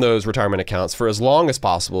pulling from those retirement accounts for as long as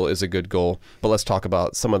possible is a good goal. But let's talk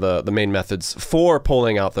about some of the main methods for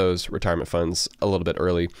pulling out those retirement funds a little bit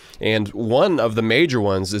early. And one of the major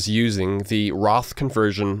ones is using the Roth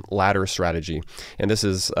conversion ladder strategy. And this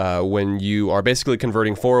is when you are basically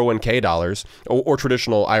converting 401k dollars or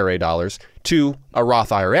traditional IRA dollars to a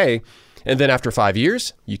Roth IRA. And then after 5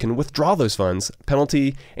 years, you can withdraw those funds,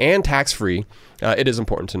 penalty and tax-free. It is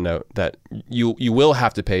important to note that you will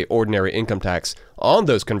have to pay ordinary income tax on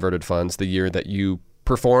those converted funds the year that you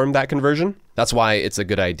perform that conversion. That's why it's a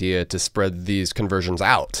good idea to spread these conversions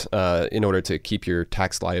out in order to keep your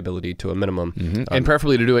tax liability to a minimum. And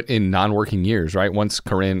preferably to do it in non-working years, right? Once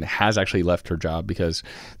Corinne has actually left her job, because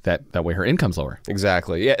that way her income's lower.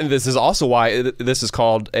 Exactly. Yeah, and this is also why this is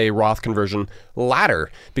called a Roth conversion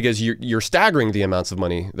ladder, because you're staggering the amounts of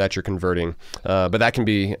money that you're converting. But that can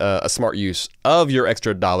be a smart use of your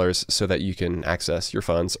extra dollars so that you can access your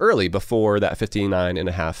funds early before that 59 and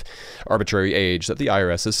a half arbitrary age that the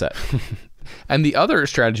IRS has set. And the other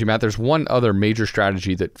strategy, Matt, there's one other major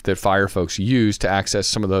strategy that FIRE folks use to access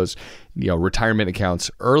some of those retirement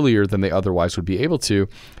accounts earlier than they otherwise would be able to.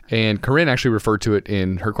 And Corinne actually referred to it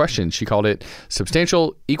in her question. She called it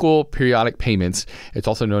substantial equal periodic payments. It's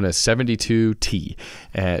also known as 72T,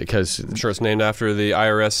 because I'm sure it's named after the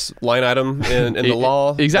IRS line item in the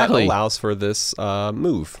law exactly that allows for this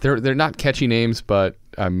move. They're not catchy names, but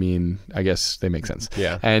I mean, I guess they make sense.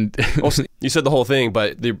 Yeah. And also, you said the whole thing,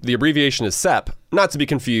 but the abbreviation is SEP, not to be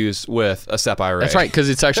confused with a SEP IRA. That's right, because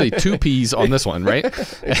it's actually 2 P's on this one, right?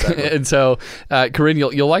 Exactly. And so, Corinne,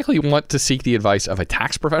 you'll likely want to seek the advice of a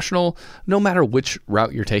tax professional, no matter which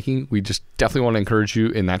route you're taking. We just definitely want to encourage you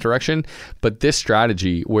in that direction. But this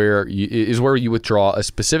strategy is where you withdraw a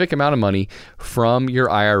specific amount of money from your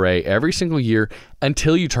IRA every single year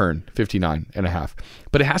until you turn 59 and a half.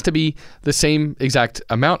 But it has to be the same exact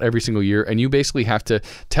amount every single year, and you basically have to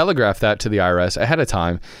telegraph that to the IRS ahead of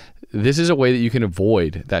time. This is a way that you can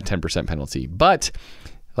avoid that 10% penalty. But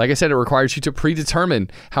like I said, it requires you to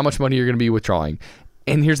predetermine how much money you're going to be withdrawing.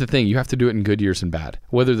 And here's the thing, you have to do it in good years and bad.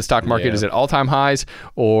 Whether the stock market is at all-time highs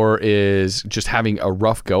or is just having a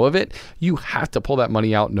rough go of it, you have to pull that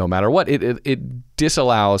money out no matter what. It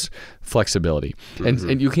disallows flexibility.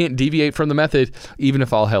 And you can't deviate from the method even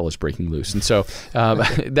if all hell is breaking loose. And so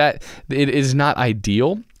that it is not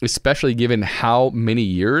ideal, especially given how many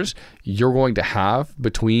years you're going to have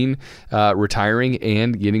between retiring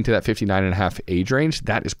and getting to that 59 and a half age range.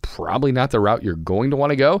 That is probably not the route you're going to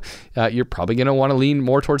want to go. You're probably going to want to lean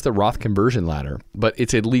more towards the Roth conversion ladder, but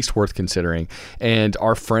it's at least worth considering. And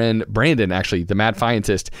our friend Brandon, actually, the mad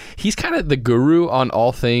scientist, he's kind of the guru on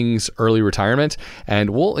all things early retirement. And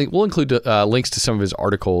we'll include links to some of his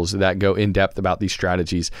articles that go in depth about these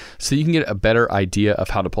strategies so you can get a better idea of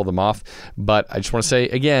how to pull them off. But I just want to say,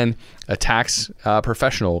 again, a tax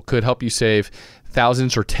professional could help you save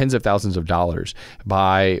thousands or tens of thousands of dollars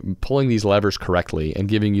by pulling these levers correctly and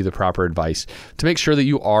giving you the proper advice to make sure that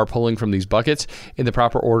you are pulling from these buckets in the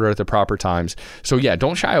proper order at the proper times. So yeah,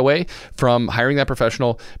 don't shy away from hiring that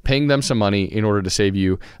professional, paying them some money in order to save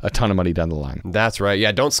you a ton of money down the line. That's right.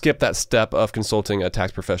 Yeah, don't skip that step of consulting a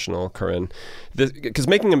tax professional, Corinne. Because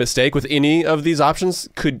making a mistake with any of these options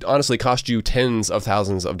could honestly cost you tens of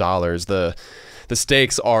thousands of dollars. The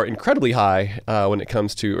stakes are incredibly high when it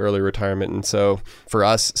comes to early retirement. And so for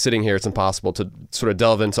us sitting here, it's impossible to sort of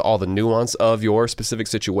delve into all the nuance of your specific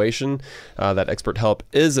situation. That expert help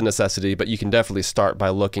is a necessity, but you can definitely start by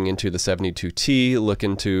looking into the 72T, look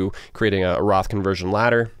into creating a Roth conversion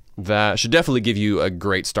ladder. That should definitely give you a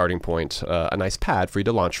great starting point, a nice pad for you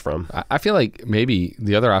to launch from. I feel like maybe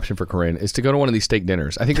the other option for Corinne is to go to one of these steak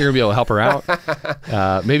dinners. I think they're going to be able to help her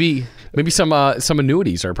out. Maybe some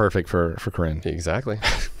annuities are perfect for Corinne. Exactly.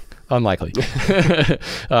 Unlikely.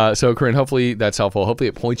 So, Corinne, hopefully that's helpful. Hopefully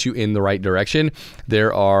it points you in the right direction.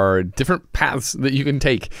 There are different paths that you can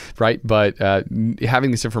take, right? But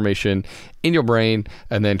having this information in your brain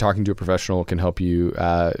and then talking to a professional can help you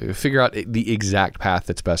figure out the exact path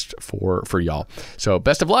that's best for y'all. So,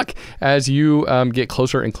 best of luck as you get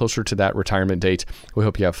closer and closer to that retirement date. We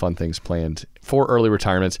hope you have fun things planned for early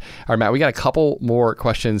retirements. All right, Matt, we got a couple more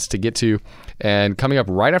questions to get to. And coming up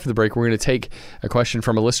right after the break, we're going to take a question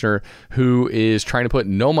from a listener who is trying to put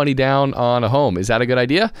no money down on a home. Is that a good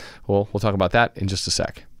idea? Well, we'll talk about that in just a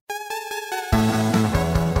sec.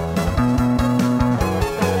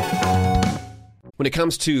 When it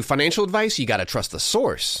comes to financial advice, you got to trust the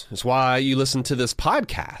source. That's why you listen to this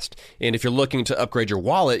podcast. And if you're looking to upgrade your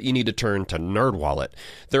wallet, you need to turn to NerdWallet.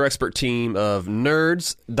 Their expert team of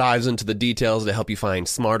nerds dives into the details to help you find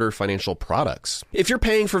smarter financial products. If you're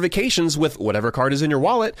paying for vacations with whatever card is in your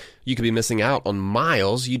wallet, you could be missing out on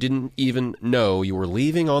miles you didn't even know you were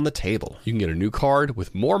leaving on the table. You can get a new card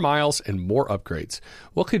with more miles and more upgrades.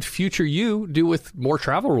 What could future you do with more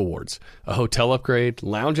travel rewards? A hotel upgrade,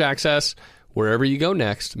 lounge access. Wherever you go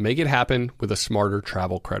next, make it happen with a smarter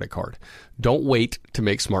travel credit card. Don't wait to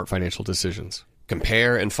make smart financial decisions.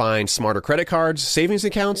 Compare and find smarter credit cards, savings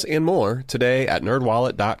accounts, and more today at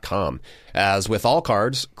nerdwallet.com. As with all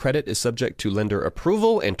cards, credit is subject to lender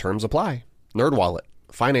approval and terms apply. NerdWallet.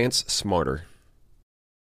 Finance smarter.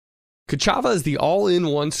 Kachava is the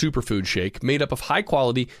all-in-one superfood shake made up of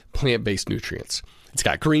high-quality plant-based nutrients. It's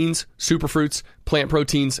got greens, superfruits, plant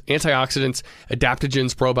proteins, antioxidants,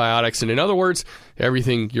 adaptogens, probiotics, and in other words,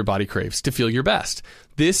 everything your body craves to feel your best.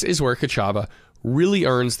 This is where Kachava really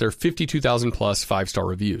earns their 52,000 plus 5-star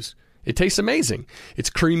reviews. It tastes amazing. It's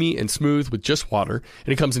creamy and smooth with just water,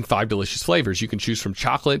 and it comes in 5 delicious flavors. You can choose from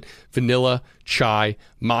chocolate, vanilla, chai,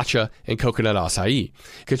 matcha, and coconut acai.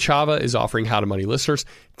 Kachava is offering How to Money listeners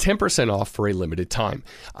 10% off for a limited time.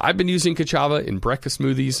 I've been using Kachava in breakfast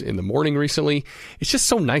smoothies in the morning recently. It's just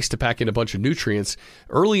so nice to pack in a bunch of nutrients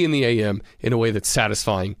early in the AM in a way that's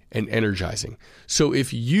satisfying and energizing. So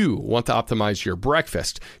if you want to optimize your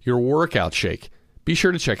breakfast, your workout shake, be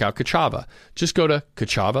sure to check out Kachava. Just go to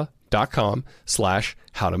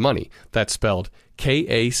kachava.com/howtomoney. That's spelled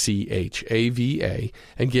Kachava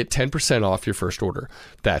and get 10% off your first order.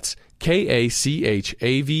 That's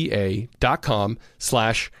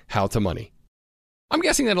Kachava.com/howtomoney. I'm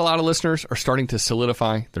guessing that a lot of listeners are starting to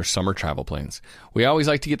solidify their summer travel plans. We always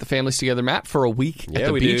like to get the families together, Matt, for a week at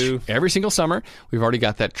the beach every single summer. We've already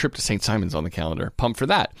got that trip to St. Simon's on the calendar. Pumped for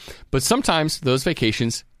that. But sometimes those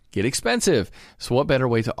vacations get expensive. So what better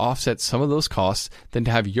way to offset some of those costs than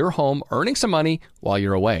to have your home earning some money while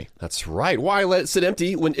you're away? That's right. Why let it sit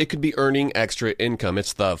empty when it could be earning extra income?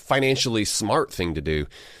 It's the financially smart thing to do.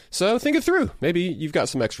 So think it through. Maybe you've got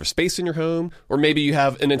some extra space in your home, or maybe you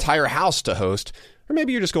have an entire house to host, or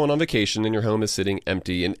maybe you're just going on vacation and your home is sitting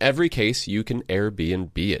empty. In every case, you can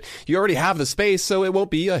Airbnb it. You already have the space, so it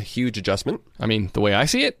won't be a huge adjustment. I mean, the way I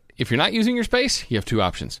see it, if you're not using your space, you have two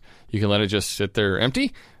options. You can let it just sit there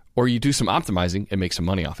empty, or you do some optimizing and make some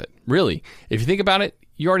money off it. Really, if you think about it,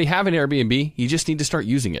 you already have an Airbnb. You just need to start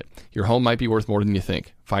using it. Your home might be worth more than you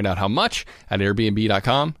think. Find out how much at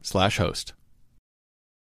airbnb.com/host.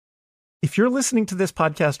 If you're listening to this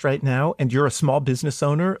podcast right now and you're a small business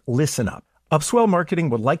owner, listen up. Upswell Marketing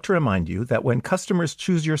would like to remind you that when customers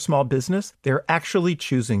choose your small business, they're actually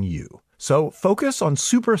choosing you. So focus on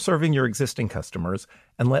super serving your existing customers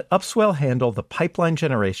and let Upswell handle the pipeline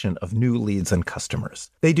generation of new leads and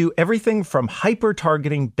customers. They do everything from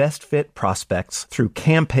hyper-targeting best fit prospects through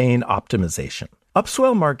campaign optimization.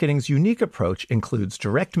 Upswell Marketing's unique approach includes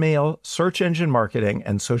direct mail, search engine marketing,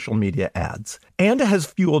 and social media ads, and has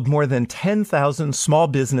fueled more than 10,000 small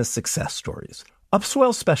business success stories.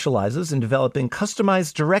 Upswell specializes in developing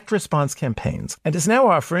customized direct response campaigns and is now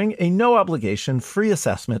offering a no-obligation free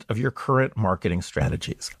assessment of your current marketing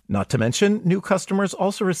strategies. Not to mention, new customers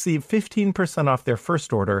also receive 15% off their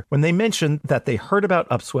first order when they mention that they heard about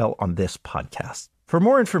Upswell on this podcast. For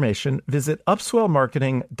more information, visit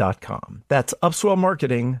upswellmarketing.com. That's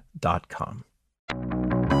upswellmarketing.com.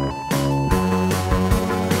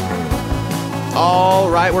 All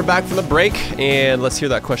right, we're back from the break, and let's hear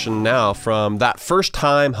that question now from that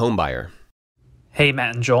first-time homebuyer. Hey,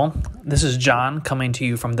 Matt and Joel. This is John coming to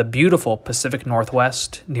you from the beautiful Pacific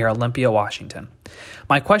Northwest near Olympia, Washington.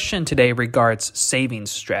 My question today regards savings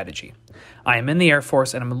strategy. I am in the Air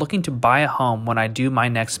Force, and I'm looking to buy a home when I do my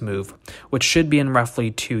next move, which should be in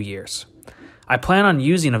roughly 2 years. I plan on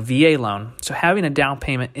using a VA loan, so having a down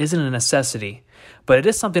payment isn't a necessity, but it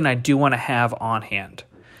is something I do want to have on hand.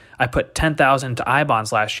 I put $10,000 into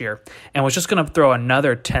I-bonds last year and was just going to throw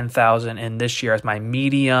another $10,000 in this year as my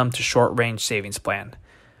medium to short range savings plan.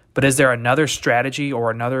 But is there another strategy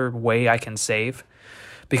or another way I can save?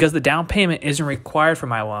 Because the down payment isn't required for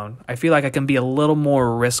my loan, I feel like I can be a little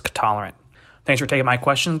more risk tolerant. Thanks for taking my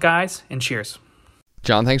questions, guys, and cheers.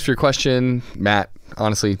 John, thanks for your question. Matt,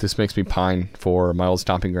 honestly, this makes me pine for my old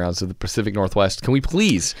stomping grounds of the Pacific Northwest. Can we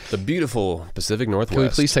please... The beautiful Pacific Northwest. Can we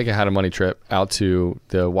please take a How to Money trip out to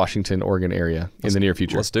the Washington, Oregon area in the near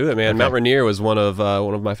future? Let's do it, man. Okay. Mount Rainier was one of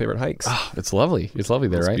my favorite hikes. Oh, it's lovely. It's lovely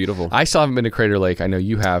there, right? It's beautiful. I still haven't been to Crater Lake. I know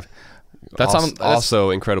you have. That's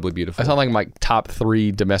also incredibly beautiful. That's on like my top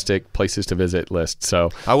 3 domestic places to visit list. So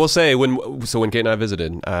I will say when Kate and I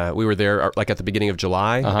visited, we were there like at the beginning of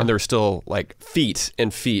July, and there were still like feet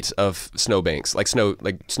and feet of snowbanks, like snow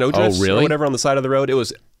drifts really? or whatever on the side of the road. It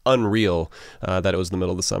was unreal that it was the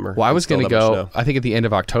middle of the summer. Well, I was going to Still that much go, snow. I think at the end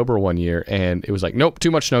of October one year, and it was like, nope,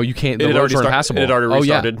 too much snow. You can't. The roads are impassable. It had already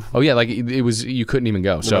restarted. Oh yeah, like it was. You couldn't even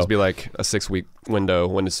go. So it must be like a 6-week window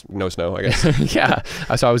when it's no snow, I guess. Yeah.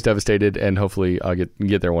 So I was devastated, and hopefully I'll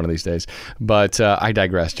get there one of these days. But I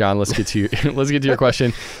digress. John, let's get to your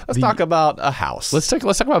question. Let's talk about a house. Let's talk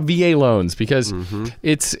about VA loans, because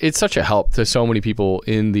it's such a help to so many people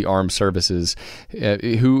in the armed services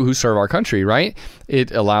who serve our country, right?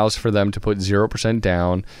 It allows for them to put 0%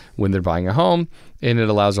 down when they're buying a home, and it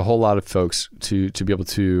allows a whole lot of folks to be able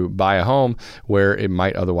to buy a home where it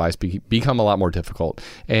might otherwise become a lot more difficult.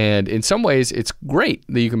 And in some ways, it's great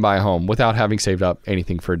that you can buy a home without having saved up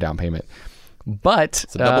anything for a down payment. But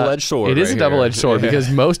it's a double-edged sword. It is a double-edged sword because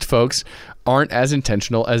most folks aren't as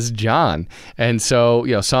intentional as John. And so,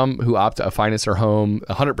 some who opt to finance their home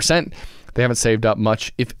 100%, they haven't saved up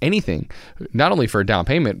much, if anything, not only for a down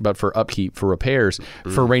payment, but for upkeep, for repairs,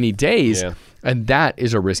 for rainy days. Yeah. And that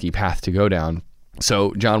is a risky path to go down.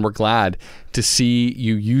 So, John, we're glad to see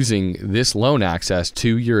you using this loan access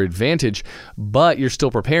to your advantage, but you're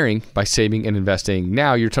still preparing by saving and investing.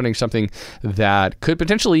 Now you're turning something that could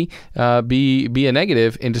potentially be a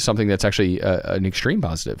negative into something that's actually an extreme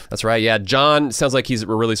positive. That's right. Yeah, John sounds like he's a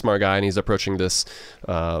really smart guy, and he's approaching this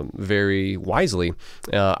very wisely.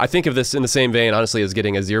 I think of this in the same vein, honestly, as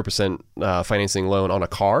getting a 0% financing loan on a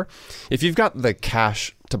car. If you've got the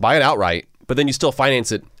cash to buy it outright, but then you still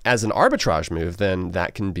finance it as an arbitrage move, then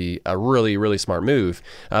that can be a really, really smart move.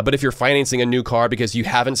 But if you're financing a new car because you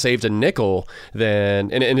haven't saved a nickel,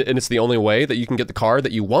 then and it's the only way that you can get the car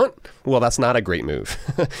that you want, well, that's not a great move.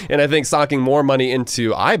 And I think socking more money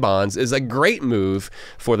into I-bonds is a great move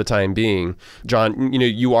for the time being. John,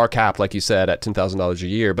 you are capped, like you said, at $10,000 a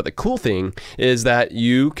year. But the cool thing is that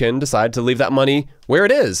you can decide to leave that money where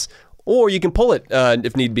it is, or you can pull it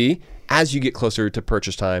if need be as you get closer to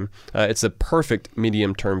purchase time. It's a perfect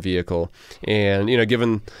medium-term vehicle. And,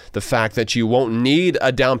 given the fact that you won't need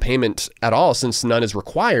a down payment at all since none is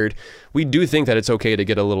required, we do think that it's okay to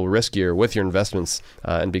get a little riskier with your investments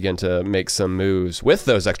and begin to make some moves with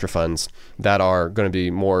those extra funds that are going to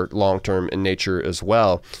be more long-term in nature as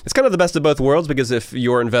well. It's kind of the best of both worlds, because if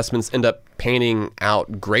your investments end up panning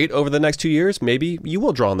out great over the next 2 years, maybe you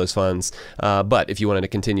will draw on those funds. But if you wanted to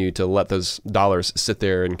continue to let those dollars sit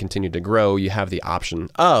there and continue to grow, you have the option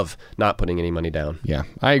of not putting any money down. Yeah,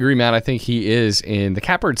 I agree, Matt. I think he is in the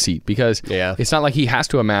catbird seat, because it's not like he has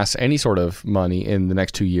to amass any sort of money in the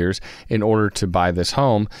next 2 years in order to buy this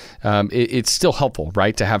home. It's still helpful,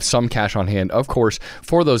 right, to have some cash on hand, of course,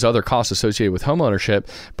 for those other costs associated with home ownership.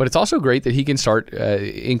 But it's also great that he can start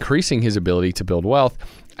increasing his ability to build wealth.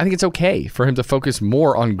 I think it's okay for him to focus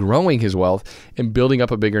more on growing his wealth and building up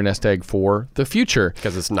a bigger nest egg for the future.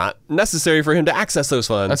 Because it's not necessary for him to access those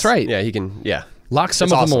funds. That's right. Yeah, he can, lock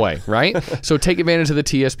some of them away, right? So take advantage of the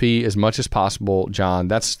TSP as much as possible, John.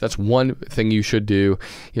 That's one thing you should do.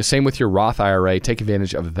 Same with your Roth IRA. Take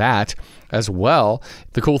advantage of that as well.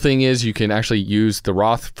 The cool thing is you can actually use the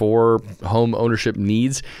Roth for home ownership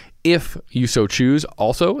needs if you so choose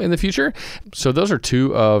also in the future. So those are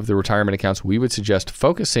two of the retirement accounts we would suggest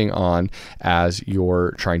focusing on as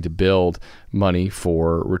you're trying to build money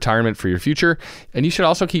for retirement for your future. And you should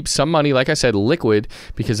also keep some money, like I said, liquid,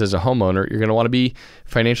 because as a homeowner, you're going to want to be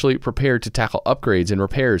financially prepared to tackle upgrades and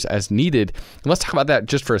repairs as needed. And let's talk about that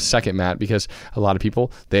just for a second, Matt, because a lot of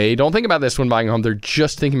people, they don't think about this when buying a home. They're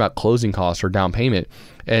just thinking about closing costs or down payment.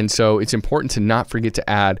 And so it's important to not forget to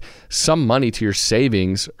add some money to your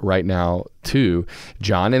savings right now too,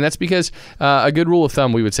 John. And that's because a good rule of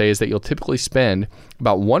thumb we would say is that you'll typically spend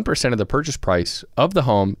about 1% of the purchase price of the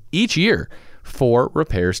home each year for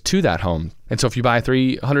repairs to that home. And so if you buy a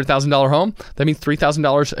 $300,000 home, that means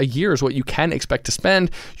 $3,000 a year is what you can expect to spend.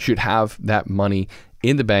 You should have that money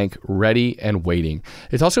in the bank, ready and waiting.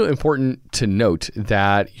 It's also important to note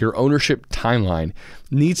that your ownership timeline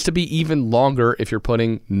needs to be even longer if you're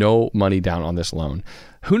putting no money down on this loan.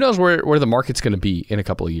 Who knows where the market's going to be in a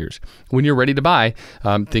couple of years? When you're ready to buy,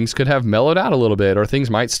 things could have mellowed out a little bit, or things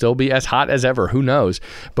might still be as hot as ever. Who knows?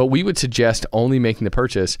 But we would suggest only making the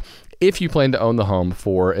purchase if you plan to own the home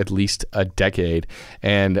for at least a decade.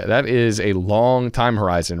 And that is a long time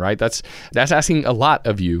horizon, right? That's asking a lot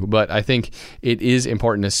of you, but I think it is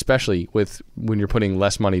important, especially with when you're putting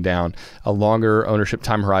less money down. A longer ownership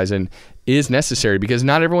time horizon is necessary, because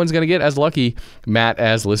not everyone's going to get as lucky, Matt,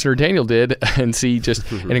 as listener Daniel did, and see just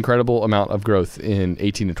an incredible amount of growth in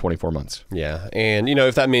 18 to 24 months. Yeah. And,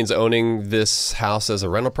 if that means owning this house as a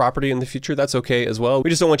rental property in the future, that's okay as well. We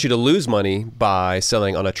just don't want you to lose money by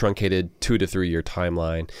selling on a truncated 2 to 3 year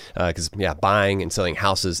timeline, because, buying and selling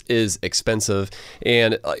houses is expensive.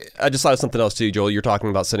 And I just thought of something else too, Joel. You're talking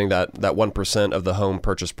about setting that 1% of the home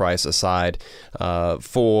purchase price aside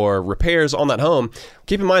for repairs on that home.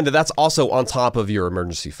 Keep in mind that that's also on top of your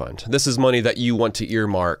emergency fund. This is money that you want to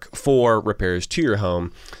earmark for repairs to your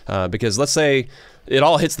home, because let's say it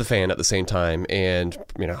all hits the fan at the same time, and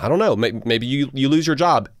I don't know, maybe you lose your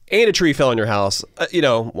job and a tree fell on your house.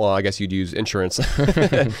 Well, I guess you'd use insurance.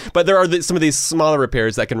 But there are some of these smaller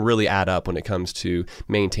repairs that can really add up when it comes to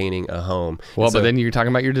maintaining a home. Well, but then you're talking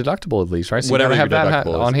about your deductible at least, right? So whatever you gotta have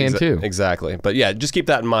that on hand too. Exactly. But yeah, just keep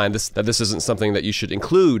that in mind. This isn't something that you should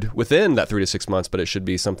include within that 3 to 6 months, but it should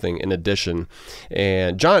be something in addition.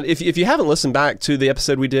 And John, if you haven't listened back to the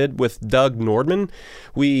episode we did with Doug Nordman,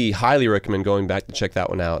 we highly recommend going back to check that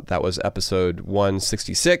one out. That was episode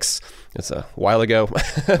 166. It's a while ago.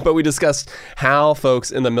 But we discussed how folks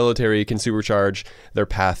in the military can supercharge their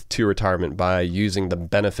path to retirement by using the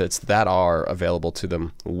benefits that are available to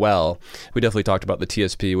them well. We definitely talked about the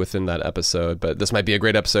TSP within that episode, but this might be a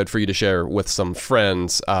great episode for you to share with some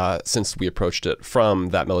friends since we approached it from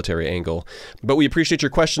that military angle. But we appreciate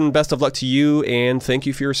your question. Best of luck to you, and thank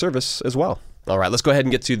you for your service as well. All right, let's go ahead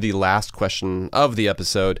and get to the last question of the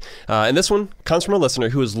episode. And this one comes from a listener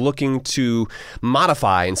who is looking to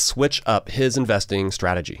modify and switch up his investing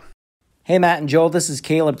strategy. Hey, Matt and Joel, this is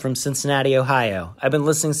Caleb from Cincinnati, Ohio. I've been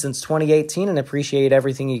listening since 2018 and appreciate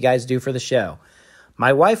everything you guys do for the show.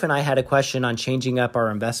 My wife and I had a question on changing up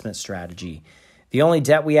our investment strategy. The only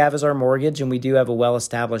debt we have is our mortgage, and we do have a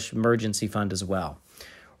well-established emergency fund as well.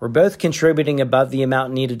 We're both contributing above the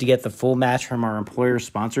amount needed to get the full match from our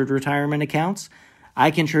employer-sponsored retirement accounts. I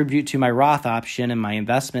contribute to my Roth option, and my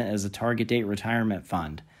investment is a target date retirement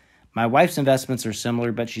fund. My wife's investments are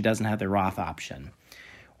similar, but she doesn't have the Roth option.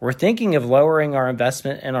 We're thinking of lowering our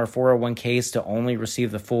investment in our 401ks to only receive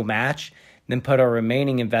the full match, then put our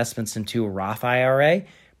remaining investments into a Roth IRA,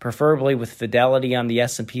 preferably with Fidelity on the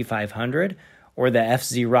S&P 500 or the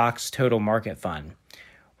FZ Total Market Fund.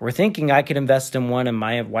 We're thinking I could invest in one and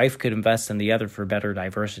my wife could invest in the other for better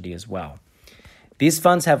diversity as well. These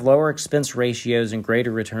funds have lower expense ratios and greater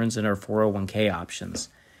returns than our 401k options.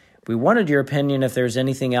 We wanted your opinion if there's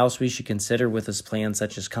anything else we should consider with this plan,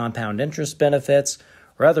 such as compound interest benefits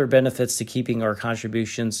or other benefits to keeping our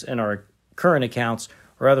contributions in our current accounts,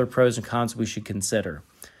 or other pros and cons we should consider.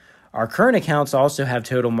 Our current accounts also have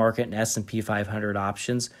total market and S&P 500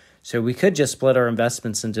 options, so we could just split our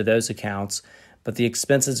investments into those accounts, but the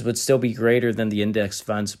expenses would still be greater than the index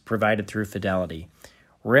funds provided through Fidelity.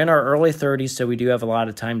 We're in our early 30s, so we do have a lot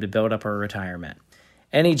of time to build up our retirement.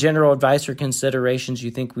 Any general advice or considerations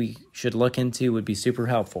you think we should look into would be super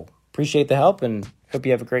helpful. Appreciate the help and hope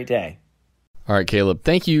you have a great day. All right, Caleb,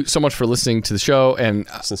 thank you so much for listening to the show. And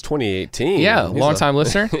since 2018. Yeah, long-time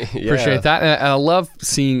listener. Appreciate that. And I love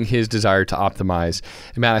seeing his desire to optimize.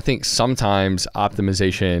 And man, I think sometimes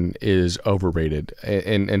optimization is overrated.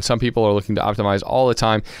 And some people are looking to optimize all the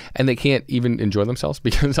time, and they can't even enjoy themselves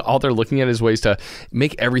because all they're looking at is ways to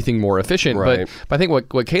make everything more efficient. Right. But I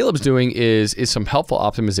think what Caleb's doing is some helpful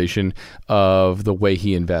optimization of the way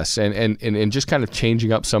he invests. And just kind of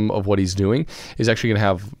changing up some of what he's doing is actually going to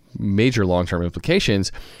have major long-term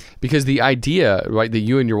implications, because the idea, right, that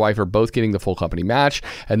you and your wife are both getting the full company match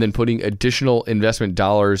and then putting additional investment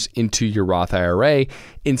dollars into your Roth IRA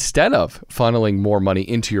instead of funneling more money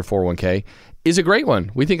into your 401k is a great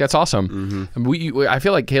one. We think that's awesome. Mm-hmm. I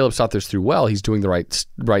feel like Caleb's thought this through well. He's doing the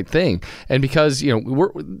right thing, and because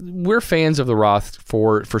we're fans of the Roth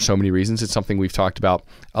for so many reasons. It's something we've talked about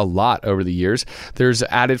a lot over the years. There's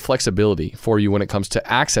added flexibility for you when it comes to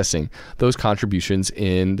accessing those contributions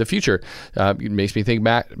in the future. It makes me think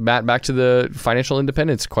back to the financial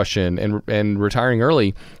independence question and retiring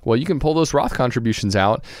early. Well, you can pull those Roth contributions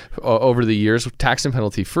out over the years, tax and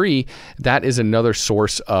penalty free. That is another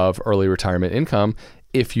source of early retirement income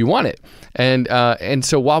if you want it. And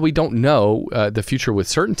so while we don't know the future with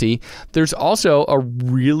certainty, there's also a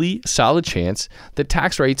really solid chance that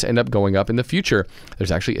tax rates end up going up in the future.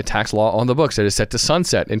 There's actually a tax law on the books that is set to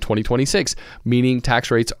sunset in 2026, meaning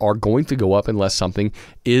tax rates are going to go up unless something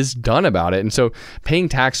is done about it. And so paying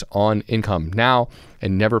tax on income now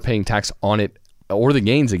and never paying tax on it or the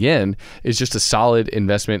gains again is just a solid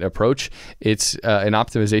investment approach. It's an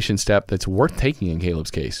optimization step that's worth taking in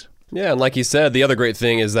Caleb's case. Yeah, and like he said, the other great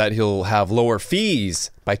thing is that he'll have lower fees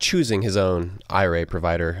by choosing his own IRA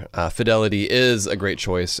provider. Fidelity is a great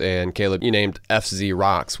choice, and Caleb, you named FZ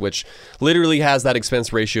Rocks, which literally has that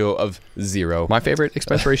expense ratio of 0. My favorite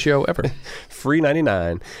expense ratio ever. Free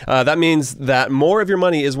 99. That means that more of your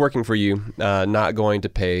money is working for you, not going to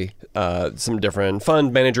pay some different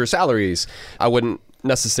fund manager salaries. I wouldn't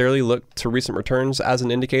necessarily look to recent returns as an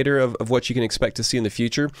indicator of what you can expect to see in the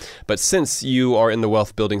future. But since you are in the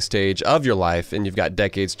wealth building stage of your life and you've got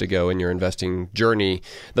decades to go in your investing journey,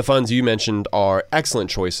 the funds you mentioned are excellent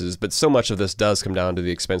choices. But so much of this does come down to the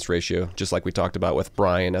expense ratio, just like we talked about with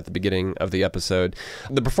Brian at the beginning of the episode.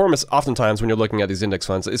 The performance, oftentimes when you're looking at these index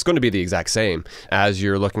funds, it's going to be the exact same as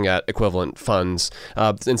you're looking at equivalent funds.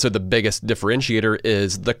 And so the biggest differentiator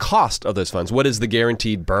is the cost of those funds. What is the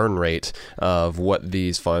guaranteed burn rate of what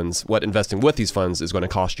investing with these funds is going to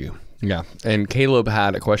cost you? Yeah. And Caleb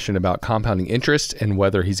had a question about compounding interest and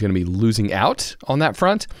whether he's going to be losing out on that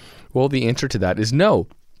front. Well, the answer to that is no.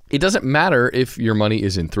 It doesn't matter if your money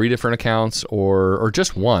is in 3 different accounts or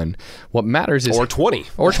just one. What matters is... Or 20.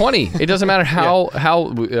 Or 20. It doesn't matter how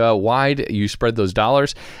wide you spread those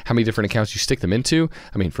dollars, how many different accounts you stick them into.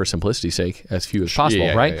 I mean, for simplicity's sake, as few as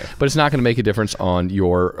possible, right? Yeah. But it's not going to make a difference on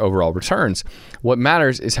your overall returns. What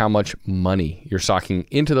matters is how much money you're stocking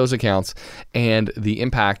into those accounts and the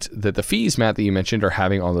impact that the fees, Matt, that you mentioned are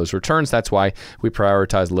having on those returns. That's why we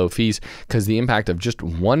prioritize low fees, because the impact of just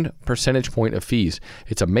 1 percentage point of fees,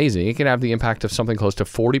 it's amazing. It can have the impact of something close to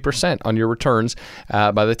 40% on your returns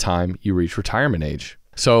by the time you reach retirement age.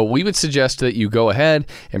 So we would suggest that you go ahead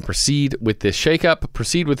and proceed with this shakeup,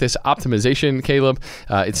 proceed with this optimization, Caleb.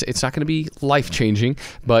 It's not going to be life-changing,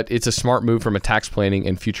 but it's a smart move from a tax planning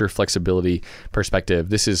and future flexibility perspective.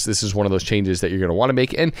 This is one of those changes that you're going to want to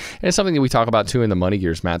make, and it's something that we talk about too in the Money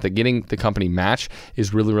Gears, Matt, that getting the company match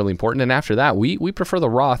is really, really important. And after that, we prefer the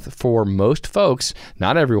Roth for most folks,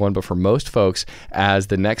 not everyone, but for most folks, as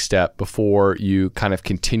the next step before you kind of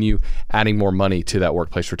continue adding more money to that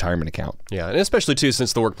workplace retirement account. Yeah, and especially too,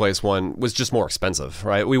 since the workplace one was just more expensive,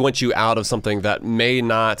 right? We want you out of something that may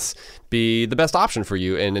not be the best option for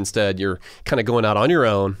you, and instead you're kind of going out on your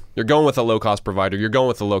own. You're going with a low-cost provider. You're going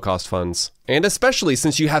with the low-cost funds. And especially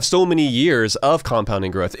since you have so many years of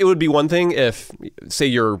compounding growth, it would be one thing if, say,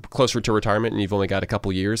 you're closer to retirement and you've only got a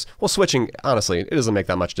couple years. Well, switching, honestly, it doesn't make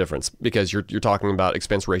that much difference because you're talking about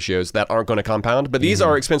expense ratios that aren't going to compound. But these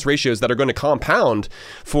are expense ratios that are going to compound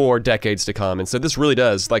for decades to come. And so this really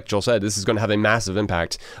does, like Joel said, this is going to have a massive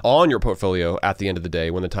impact on your portfolio at the end of the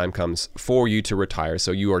day when the time comes for you to retire.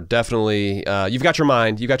 So you are definitely, you've got your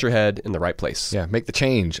mind, you've got your head in the right place. Yeah, make the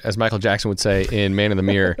change, as Michael Jackson would say in Man in the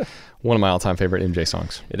Mirror, one of my all-time favorite MJ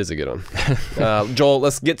songs. It is a good one. Joel,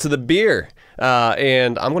 let's get to the beer.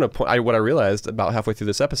 And I'm going to point what I realized about halfway through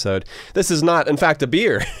this episode. This is not, in fact, a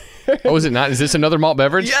beer. Oh, is it not? Is this another malt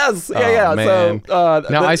beverage? Yes. Yeah. Man. So,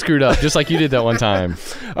 now I screwed up, just like you did that one time.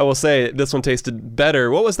 I will say this one tasted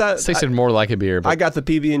better. What was that? It tasted more like a beer. I got the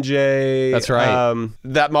PB&J. That's right.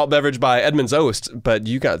 That malt beverage by Edmund's Oast, but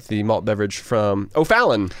you got the malt beverage from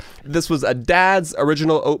O'Fallon. This was a Dad's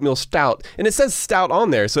Original Oatmeal Stout, and it says stout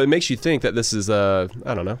on there, so it makes you think that this is I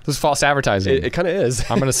don't know. This is false advertising. It kind of is.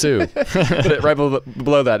 I'm going to sue. But right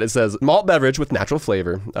below that, it says malt beverage with natural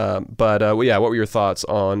flavor. But what were your thoughts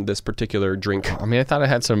on this particular drink? I mean, I thought it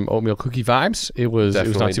had some oatmeal cookie vibes. It was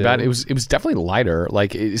not too bad. It was definitely lighter.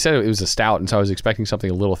 Like it said, it was a stout, and so I was expecting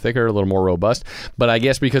something a little thicker, a little more robust. But I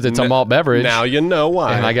guess because it's a malt beverage, now you know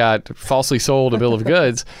why. And I got falsely sold a bill of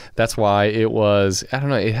goods. That's why it was. I don't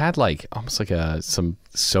know. It had like almost like some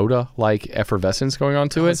soda-like effervescence going on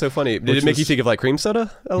to it. That's so funny. Did it make you think of like cream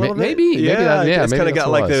soda a little bit? Maybe. It's kind of got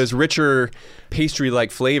like those richer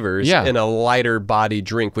pastry-like flavors in a lighter body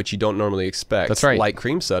drink, which you don't normally expect. That's right. Like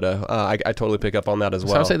cream soda. I totally pick up on that as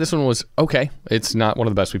well. So I would say this one was okay. It's not one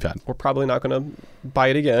of the best we've had. We're probably not going to buy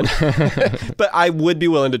it again. But I would be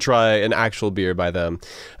willing to try an actual beer by them.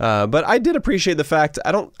 But I did appreciate the fact,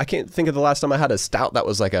 I can't think of the last time I had a stout that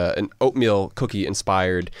was like an oatmeal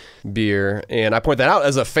cookie-inspired beer. And I point that out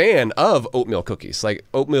as a fan of oatmeal cookies. Like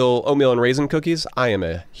oatmeal and raisin cookies, I am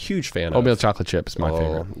a huge fan of. Oatmeal chocolate chip is my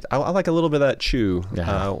favorite. I like a little bit of that chew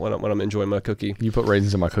when I'm enjoying my cookie. You put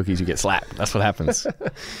raisins in my cookies, you get slapped. That's what happens.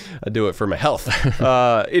 I do it for my health.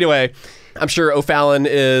 Anyway, I'm sure O'Fallon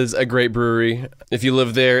is a great brewery. If you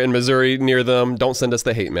live there in Missouri near them, don't send us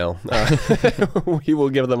the hate mail. We will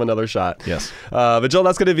give them another shot. Yes. But Joel,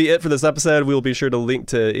 that's going to be it for this episode. We will be sure to link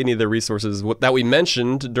to any of the resources that we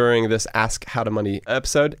mentioned during this Ask How to Money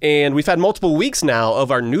episode. And we've had multiple weeks now of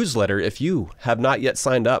our newsletter. If you have not yet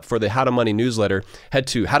signed up for the How to Money newsletter, head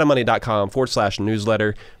to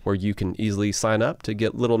howtomoney.com/newsletter, where you can easily sign up to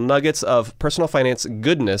get little nuggets of personal finance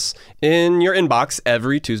goodness in your inbox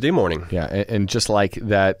every Tuesday morning. Yeah, and just like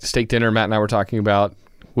that steak dinner Matt and I were talking about,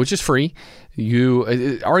 which is free,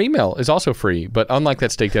 our email is also free. But unlike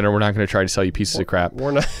that steak dinner, we're not going to try to sell you pieces of crap.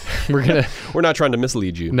 We're not trying to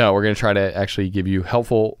mislead you. No, we're going to try to actually give you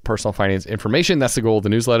helpful personal finance information. That's the goal of the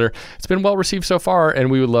newsletter. It's been well received so far,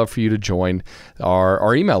 and we would love for you to join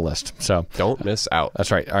our email list. So don't miss out.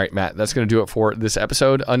 That's right. All right, Matt, that's going to do it for this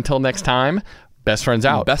episode. Until next time, best friends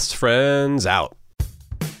out. Best friends out.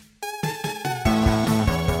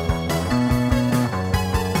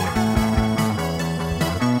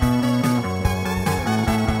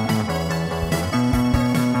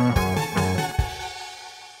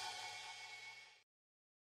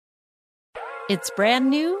 It's brand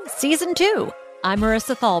new, Season 2. I'm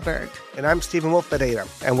Marissa Thalberg. And I'm Stephen Wolf-Bedeta,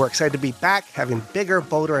 and we're excited to be back having bigger,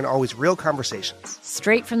 bolder, and always real conversations.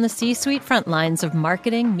 Straight from the C-suite front lines of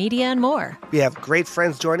marketing, media, and more. We have great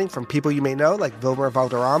friends joining from people you may know, like Vilmer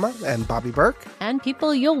Valderrama and Bobby Burke. And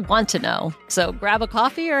people you'll want to know. So grab a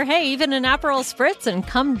coffee or, hey, even an Aperol Spritz and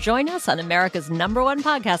come join us on America's #1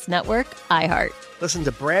 podcast network, iHeart. Listen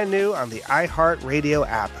to brand new on the iHeart Radio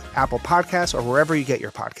app, Apple Podcasts, or wherever you get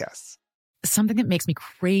your podcasts. Something that makes me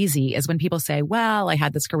crazy is when people say, well, I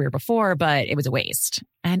had this career before, but it was a waste.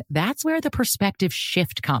 And that's where the perspective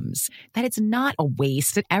shift comes, that it's not a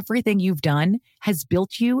waste, that everything you've done has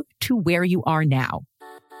built you to where you are now.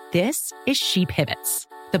 This is She Pivots,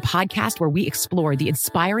 the podcast where we explore the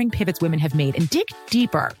inspiring pivots women have made and dig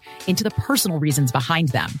deeper into the personal reasons behind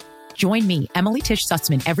them. Join me, Emily Tish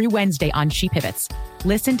Sussman, every Wednesday on She Pivots.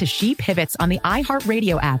 Listen to She Pivots on the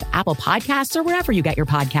iHeartRadio app, Apple Podcasts, or wherever you get your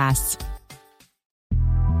podcasts.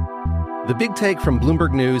 The Big Take from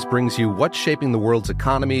Bloomberg News brings you what's shaping the world's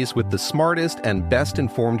economies with the smartest and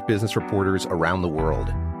best-informed business reporters around the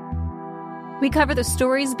world. We cover the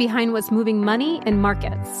stories behind what's moving money and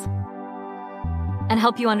markets, and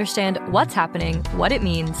help you understand what's happening, what it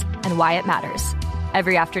means, and why it matters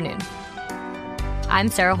every afternoon. I'm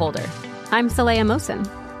Sarah Holder. I'm Saleha Mohsen.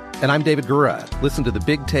 And I'm David Gura. Listen to The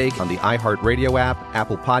Big Take on the iHeartRadio app,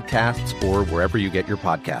 Apple Podcasts, or wherever you get your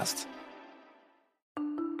podcasts.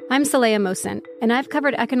 I'm Saleha Mohsen, and I've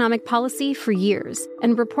covered economic policy for years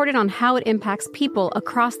and reported on how it impacts people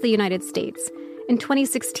across the United States. In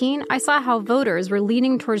 2016, I saw how voters were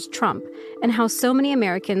leaning towards Trump and how so many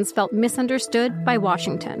Americans felt misunderstood by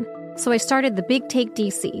Washington. So I started The Big Take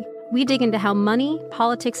DC. We dig into how money,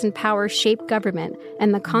 politics, and power shape government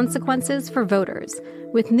and the consequences for voters.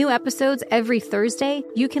 With new episodes every Thursday,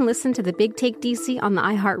 you can listen to The Big Take DC on the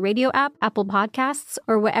iHeartRadio app, Apple Podcasts,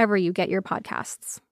 or wherever you get your podcasts.